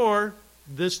 34,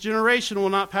 this generation will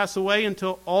not pass away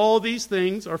until all these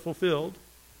things are fulfilled.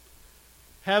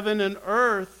 Heaven and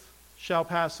earth shall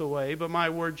pass away, but my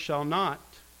word shall not.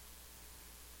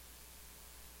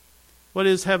 What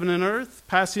is heaven and earth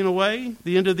passing away?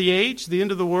 The end of the age, the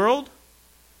end of the world?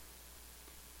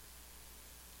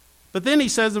 But then he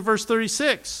says in verse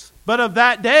 36, but of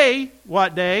that day,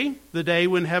 what day? The day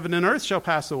when heaven and earth shall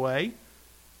pass away.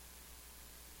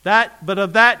 But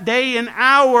of that day and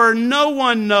hour no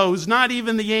one knows, not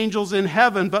even the angels in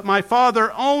heaven, but my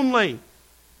Father only.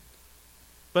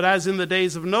 But as in the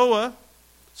days of Noah,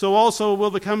 so also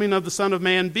will the coming of the Son of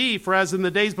Man be. For as in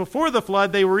the days before the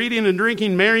flood, they were eating and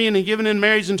drinking, marrying and giving in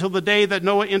marriage until the day that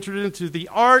Noah entered into the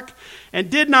ark,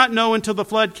 and did not know until the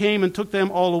flood came and took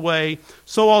them all away.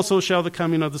 So also shall the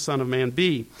coming of the Son of Man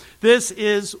be. This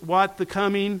is what this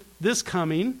coming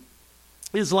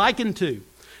is likened to.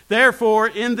 Therefore,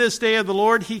 in this day of the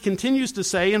Lord, he continues to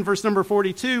say in verse number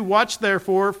 42, watch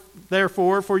therefore,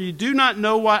 for you do not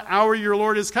know what hour your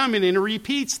Lord is coming. And he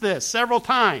repeats this several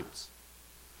times.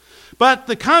 But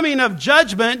the coming of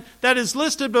judgment that is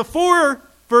listed before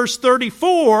verse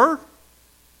 34,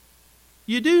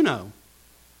 you do know.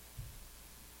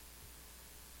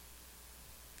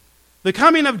 The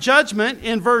coming of judgment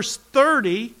in verse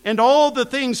 30 and all the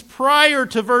things prior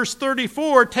to verse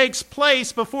 34 takes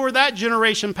place before that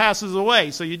generation passes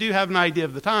away. So you do have an idea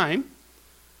of the time.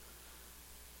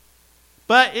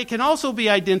 But it can also be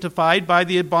identified by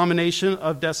the abomination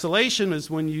of desolation,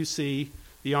 as when you see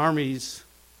the armies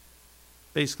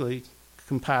basically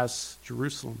compass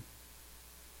Jerusalem.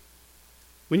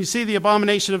 When you see the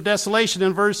abomination of desolation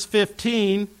in verse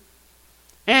 15,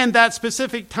 and that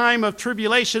specific time of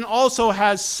tribulation also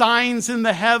has signs in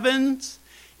the heavens,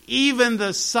 even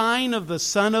the sign of the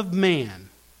Son of Man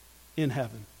in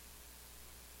heaven,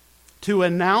 to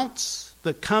announce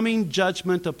the coming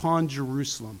judgment upon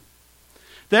Jerusalem.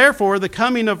 Therefore, the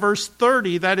coming of verse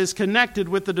 30 that is connected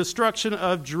with the destruction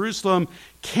of Jerusalem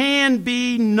can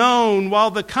be known,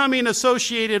 while the coming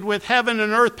associated with heaven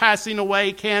and earth passing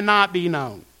away cannot be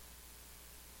known.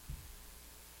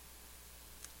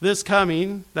 This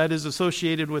coming that is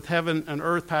associated with heaven and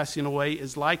earth passing away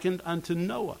is likened unto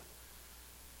Noah,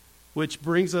 which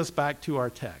brings us back to our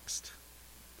text.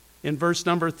 In verse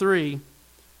number 3,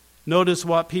 notice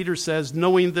what Peter says,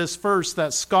 knowing this first,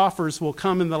 that scoffers will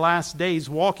come in the last days,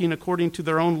 walking according to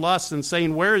their own lusts, and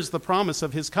saying, where is the promise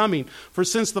of his coming? For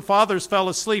since the fathers fell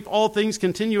asleep, all things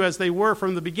continue as they were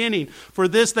from the beginning. For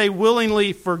this they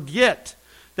willingly forget,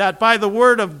 that by the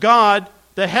word of God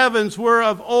the heavens were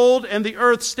of old, and the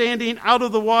earth standing out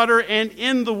of the water and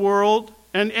in the world,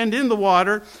 and in the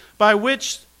water, by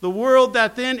which the world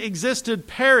that then existed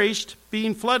perished,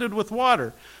 being flooded with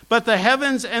water. But the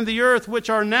heavens and the earth, which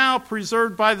are now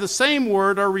preserved by the same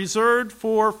word, are reserved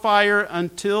for fire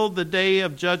until the day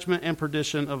of judgment and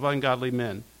perdition of ungodly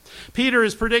men. Peter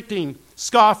is predicting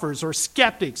scoffers or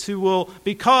skeptics who will,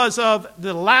 because of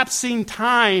the lapsing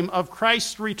time of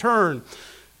Christ's return,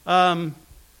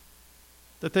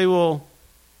 that they will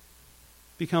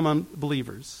become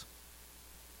unbelievers.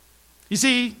 You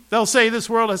see, they'll say this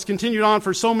world has continued on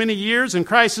for so many years and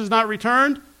Christ has not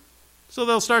returned, so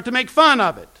they'll start to make fun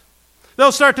of it.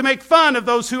 They'll start to make fun of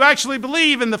those who actually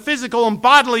believe in the physical and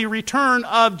bodily return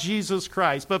of Jesus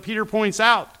Christ. But Peter points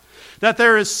out that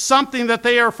there is something that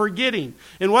they are forgetting.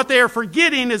 And what they are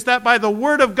forgetting is that by the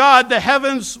word of God, the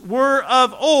heavens were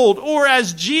of old. Or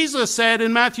as Jesus said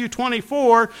in Matthew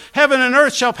 24, heaven and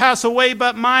earth shall pass away,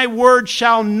 but my word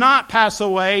shall not pass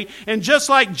away. And just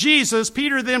like Jesus,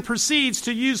 Peter then proceeds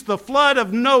to use the flood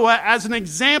of Noah as an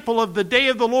example of the day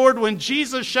of the Lord when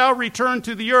Jesus shall return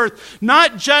to the earth,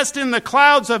 not just in the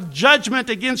clouds of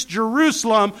judgment against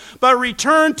Jerusalem, but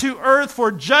return to earth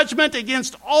for judgment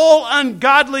against all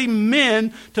ungodly men,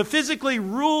 to physically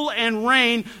rule and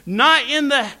reign, not in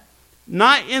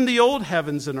the old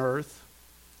heavens and earth,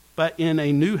 but in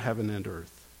a new heaven and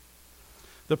earth.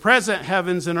 The present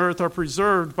heavens and earth are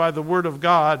preserved by the word of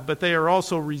God, but they are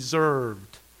also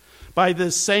reserved. by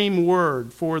this same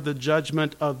word for the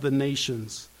judgment of the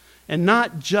nations, and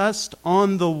not just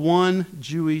on the one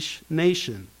Jewish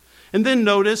nation. And then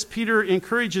notice Peter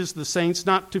encourages the saints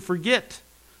not to forget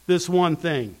this one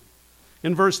thing.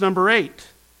 In verse number 8,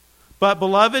 but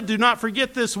beloved, do not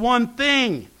forget this one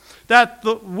thing, that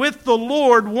with the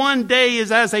Lord 1 day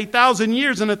is as 1,000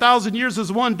 years, and 1,000 years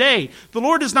is 1 day. The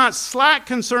Lord is not slack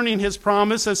concerning his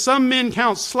promise, as some men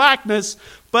count slackness,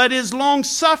 but is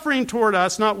long-suffering toward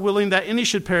us, not willing that any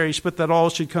should perish, but that all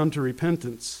should come to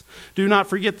repentance. Do not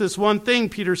forget this one thing,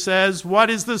 Peter says. What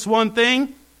is this one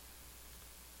thing?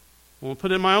 I'll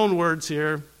put it in my own words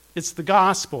here. It's the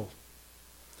gospel.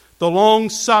 The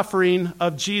long-suffering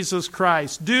of Jesus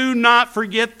Christ. Do not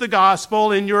forget the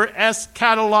gospel in your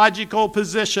eschatological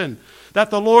position, that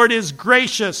the Lord is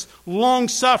gracious,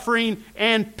 long-suffering,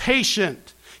 and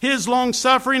patient. His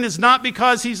long-suffering is not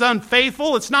because he's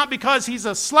unfaithful, it's not because he's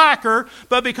a slacker,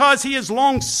 but because he is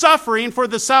long-suffering for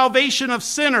the salvation of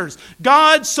sinners.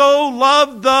 God so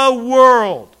loved the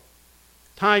world.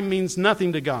 Time means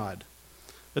nothing to God.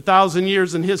 1,000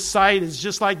 years in his sight is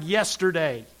just like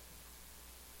yesterday.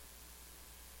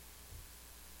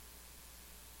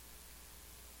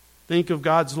 Think of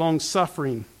God's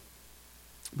long-suffering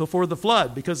before the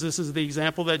flood, because this is the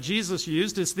example that Jesus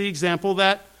used. It's the example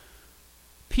that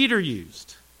Peter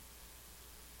used.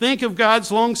 Think of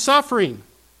God's long-suffering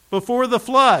before the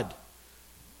flood.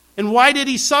 And why did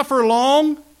he suffer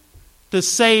long? To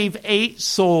save 8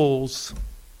 souls.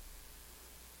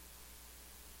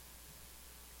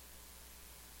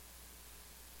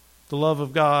 The love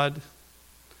of God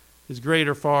is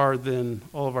greater far than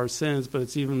all of our sins, but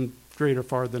it's even greater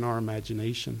far than our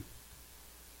imagination.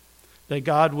 That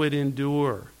God would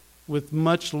endure with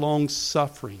much long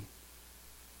suffering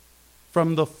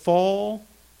from the fall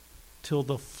till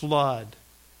the flood,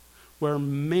 where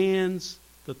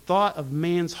the thought of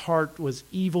man's heart was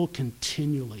evil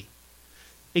continually.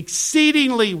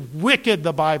 Exceedingly wicked,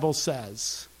 the Bible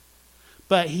says.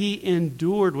 But he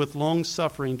endured with long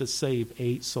suffering to save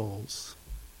 8 souls.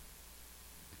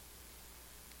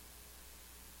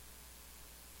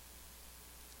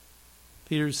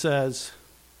 Peter says,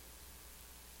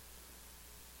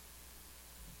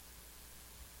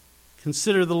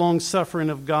 consider the long suffering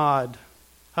of God,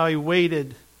 how he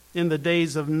waited in the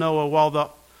days of Noah while the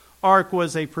ark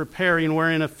was a preparing,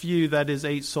 wherein a few, that is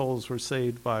 8 souls, were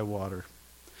saved by water.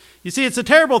 You see, it's a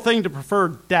terrible thing to prefer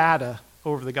data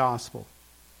over the gospel.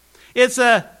 It's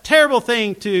a terrible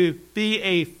thing to be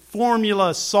a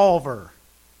formula solver.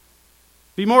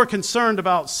 Be more concerned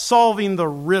about solving the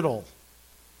riddle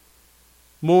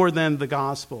more than the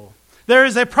gospel. There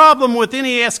is a problem with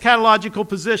any eschatological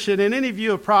position and any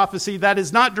view of prophecy that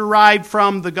is not derived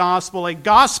from the gospel. A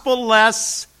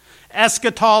gospel-less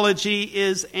eschatology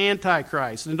is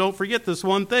antichrist. And don't forget this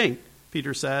one thing,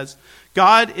 Peter says.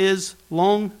 God is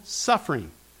long-suffering.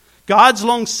 God's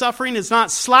long-suffering is not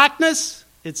slackness,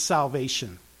 it's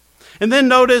salvation. And then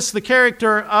notice the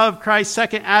character of Christ's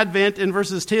second advent in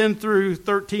verses 10 through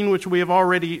 13, which we have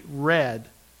already read.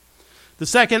 The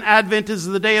second advent is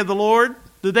the day of the Lord.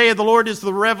 The day of the Lord is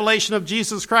the revelation of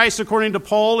Jesus Christ, according to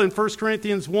Paul in 1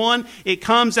 Corinthians 1. It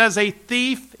comes as a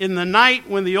thief in the night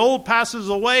when the old passes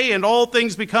away and all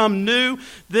things become new.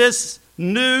 This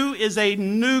new is a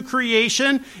new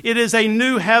creation. It is a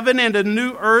new heaven and a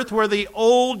new earth where the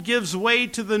old gives way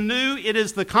to the new. It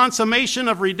is the consummation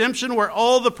of redemption where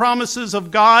all the promises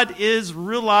of God is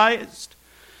realized.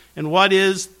 And what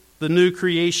is the new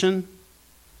creation?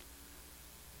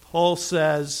 Paul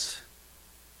says,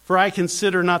 for I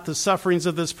consider not the sufferings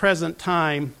of this present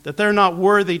time, that they're not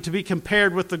worthy to be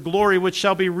compared with the glory which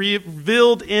shall be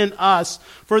revealed in us.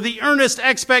 For the earnest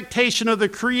expectation of the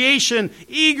creation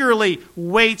eagerly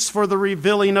waits for the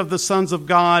revealing of the sons of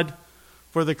God.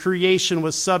 For the creation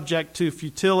was subject to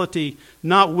futility,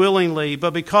 not willingly,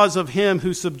 but because of him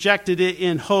who subjected it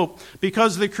in hope.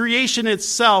 Because the creation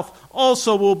itself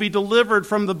also will be delivered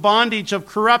from the bondage of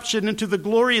corruption into the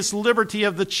glorious liberty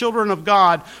of the children of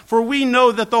God. For we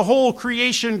know that the whole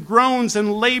creation groans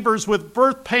and labors with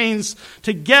birth pains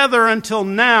together until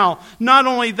now. Not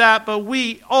only that, but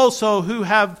we also who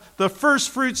have the first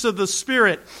fruits of the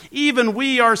Spirit, even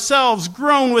we ourselves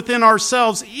groan within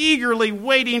ourselves, eagerly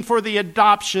waiting for the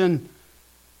adoption,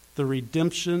 the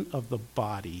redemption of the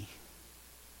body.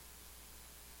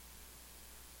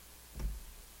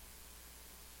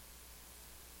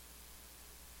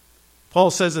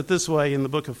 Paul says it this way in the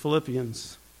book of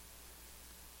Philippians,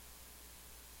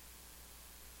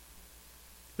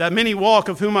 that many walk,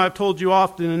 of whom I have told you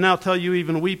often, and now tell you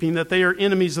even weeping, that they are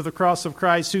enemies of the cross of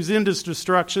Christ, whose end is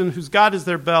destruction, whose God is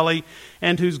their belly,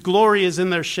 and whose glory is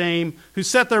in their shame, who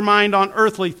set their mind on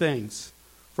earthly things.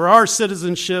 For our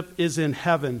citizenship is in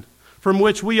heaven, from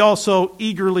which we also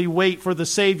eagerly wait for the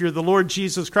Savior, the Lord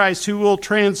Jesus Christ, who will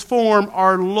transform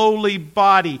our lowly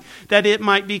body, that it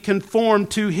might be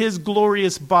conformed to his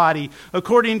glorious body,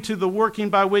 according to the working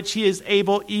by which he is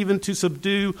able even to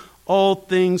subdue all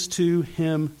things to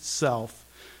himself.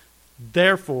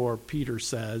 Therefore, Peter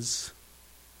says,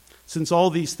 since all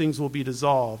these things will be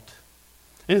dissolved,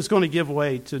 and it's going to give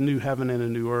way to new heaven and a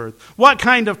new earth, what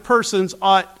kind of persons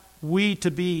ought we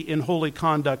to be in holy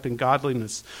conduct and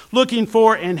godliness, looking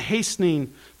for and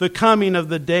hastening the coming of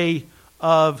the day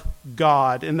of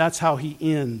God? And that's how he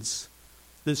ends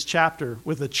this chapter,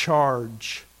 with a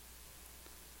charge.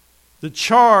 The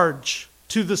charge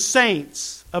to the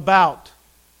saints about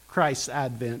Christ's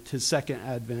advent, his second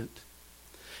advent.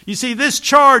 You see, this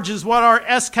charge is what our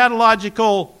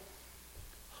eschatological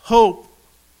hope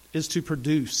is to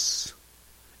produce.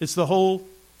 It's the whole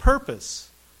purpose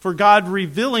for God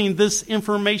revealing this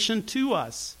information to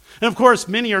us. And of course,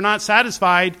 many are not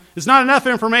satisfied. It's not enough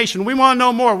information. We want to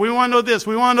know more. We want to know this.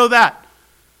 We want to know that.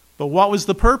 But what was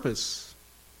the purpose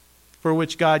for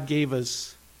which God gave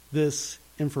us this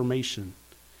information?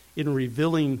 In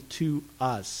revealing to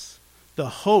us the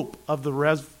hope of the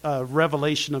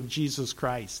revelation of Jesus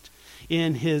Christ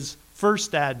in his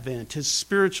first advent, his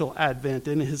spiritual advent,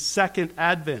 and his second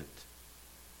advent.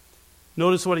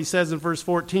 Notice what he says in verse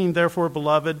 14, therefore,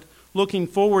 beloved, looking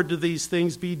forward to these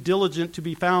things, be diligent to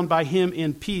be found by him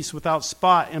in peace, without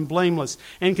spot and blameless,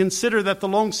 and consider that the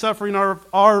long-suffering of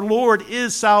our Lord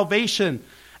is salvation,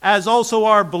 as also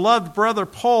our beloved brother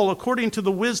Paul, according to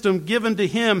the wisdom given to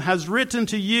him, has written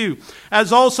to you,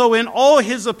 as also in all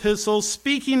his epistles,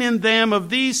 speaking in them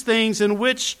of these things, in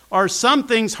which are some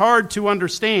things hard to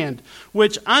understand,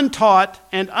 which untaught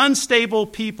and unstable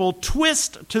people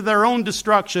twist to their own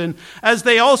destruction, as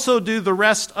they also do the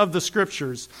rest of the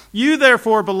Scriptures. You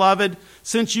therefore, beloved,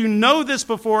 since you know this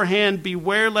beforehand,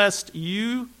 beware lest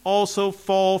you also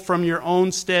fall from your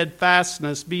own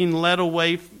steadfastness, being led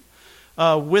away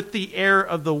with the error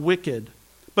of the wicked,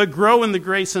 but grow in the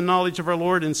grace and knowledge of our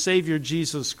Lord and Savior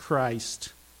Jesus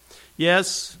Christ.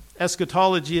 Yes,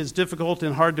 eschatology is difficult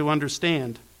and hard to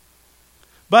understand.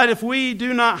 But if we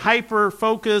do not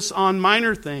hyper-focus on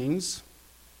minor things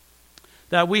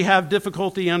that we have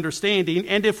difficulty understanding,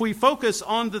 and if we focus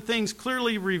on the things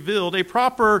clearly revealed, a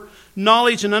proper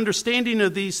knowledge and understanding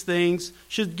of these things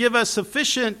should give us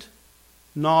sufficient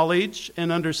knowledge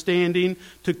and understanding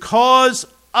to cause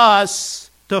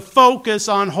us to focus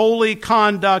on holy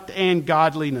conduct and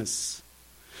godliness.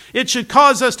 It should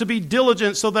cause us to be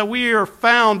diligent so that we are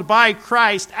found by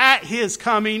Christ at his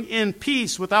coming in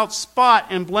peace, without spot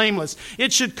and blameless.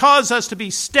 It should cause us to be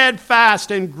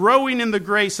steadfast and growing in the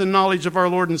grace and knowledge of our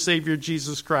Lord and Savior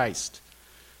Jesus Christ.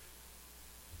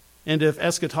 And if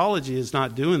eschatology is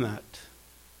not doing that,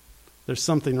 there's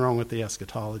something wrong with the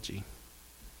eschatology.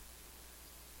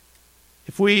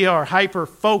 If we are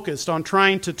hyper-focused on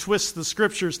trying to twist the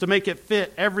Scriptures to make it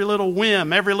fit every little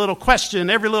whim, every little question,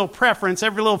 every little preference,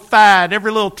 every little fad,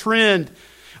 every little trend,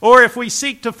 or if we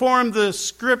seek to form the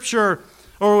Scripture,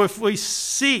 or if we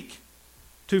seek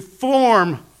to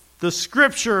form the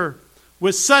Scripture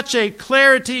with such a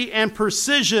clarity and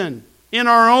precision in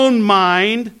our own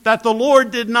mind that the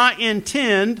Lord did not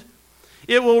intend,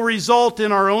 it will result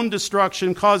in our own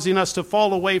destruction, causing us to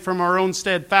fall away from our own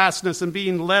steadfastness and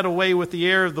being led away with the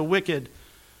error of the wicked,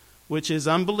 which is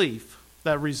unbelief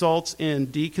that results in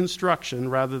deconstruction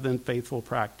rather than faithful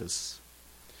practice.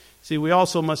 See, we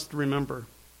also must remember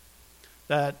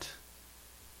that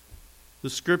the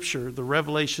Scripture, the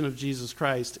revelation of Jesus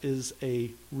Christ, is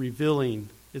a revealing,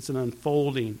 it's an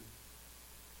unfolding,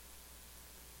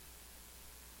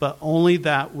 but only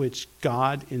that which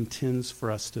God intends for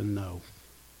us to know.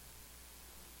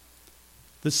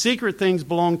 The secret things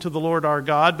belong to the Lord our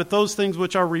God, but those things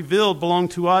which are revealed belong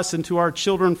to us and to our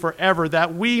children forever,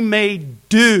 that we may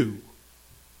do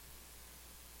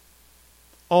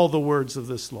all the words of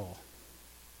this law.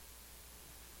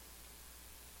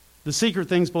 The secret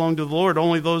things belong to the Lord.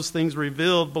 Only those things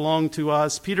revealed belong to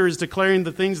us. Peter is declaring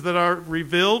the things that are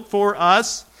revealed for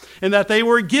us, and that they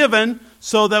were given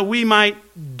so that we might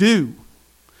do,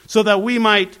 so that we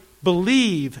might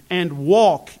believe and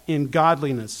walk in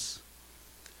godliness.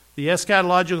 The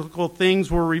eschatological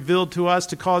things were revealed to us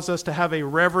to cause us to have a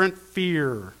reverent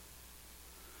fear,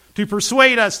 to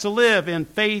persuade us to live in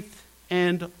faith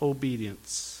and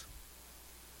obedience.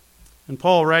 And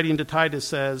Paul, writing to Titus,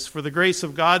 says, "For the grace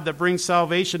of God that brings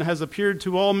salvation has appeared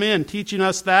to all men, teaching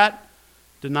us that,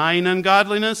 denying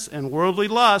ungodliness and worldly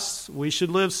lusts, we should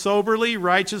live soberly,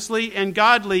 righteously, and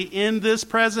godly in this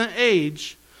present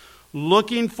age,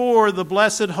 looking for the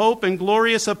blessed hope and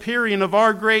glorious appearing of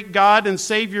our great God and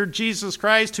Savior Jesus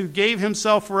Christ, who gave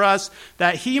himself for us,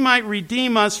 that he might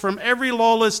redeem us from every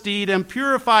lawless deed and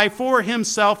purify for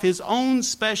himself his own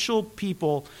special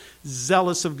people,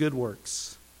 zealous of good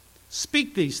works.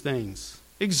 Speak these things,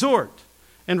 exhort,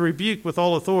 and rebuke with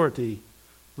all authority.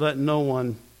 Let no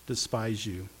one despise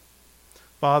you."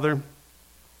 Father,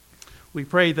 we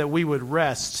pray that we would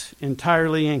rest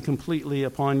entirely and completely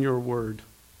upon your word,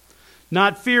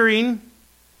 not fearing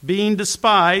being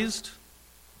despised,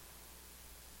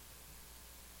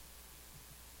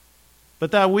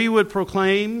 but that we would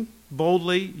proclaim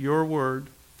boldly your word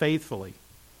faithfully,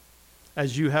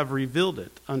 as you have revealed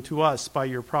it unto us by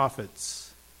your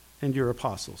prophets and your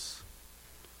apostles.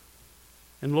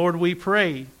 And Lord, we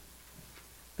pray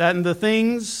that in the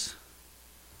things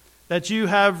that you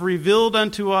have revealed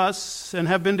unto us and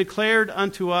have been declared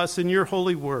unto us in your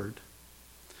holy word,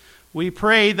 we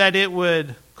pray that it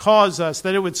would cause us,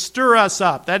 that it would stir us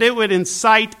up, that it would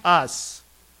incite us,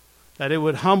 that it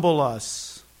would humble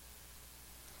us,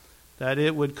 that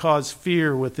it would cause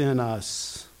fear within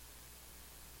us,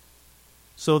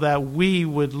 so that we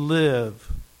would live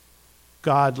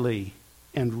godly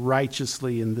and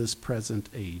righteously in this present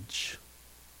age.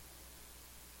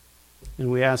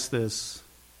 And we ask this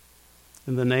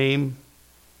in the name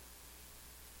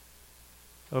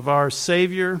of our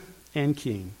Savior and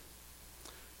King,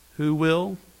 who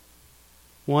will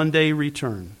one day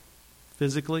return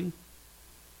physically,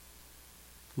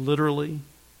 literally,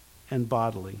 and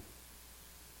bodily,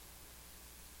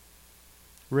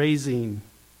 raising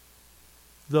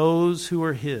those who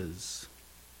are his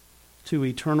to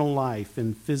eternal life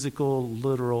in physical,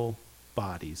 literal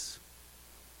bodies.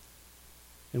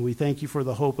 And we thank you for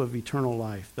the hope of eternal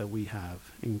life that we have.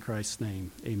 In Christ's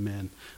name, amen.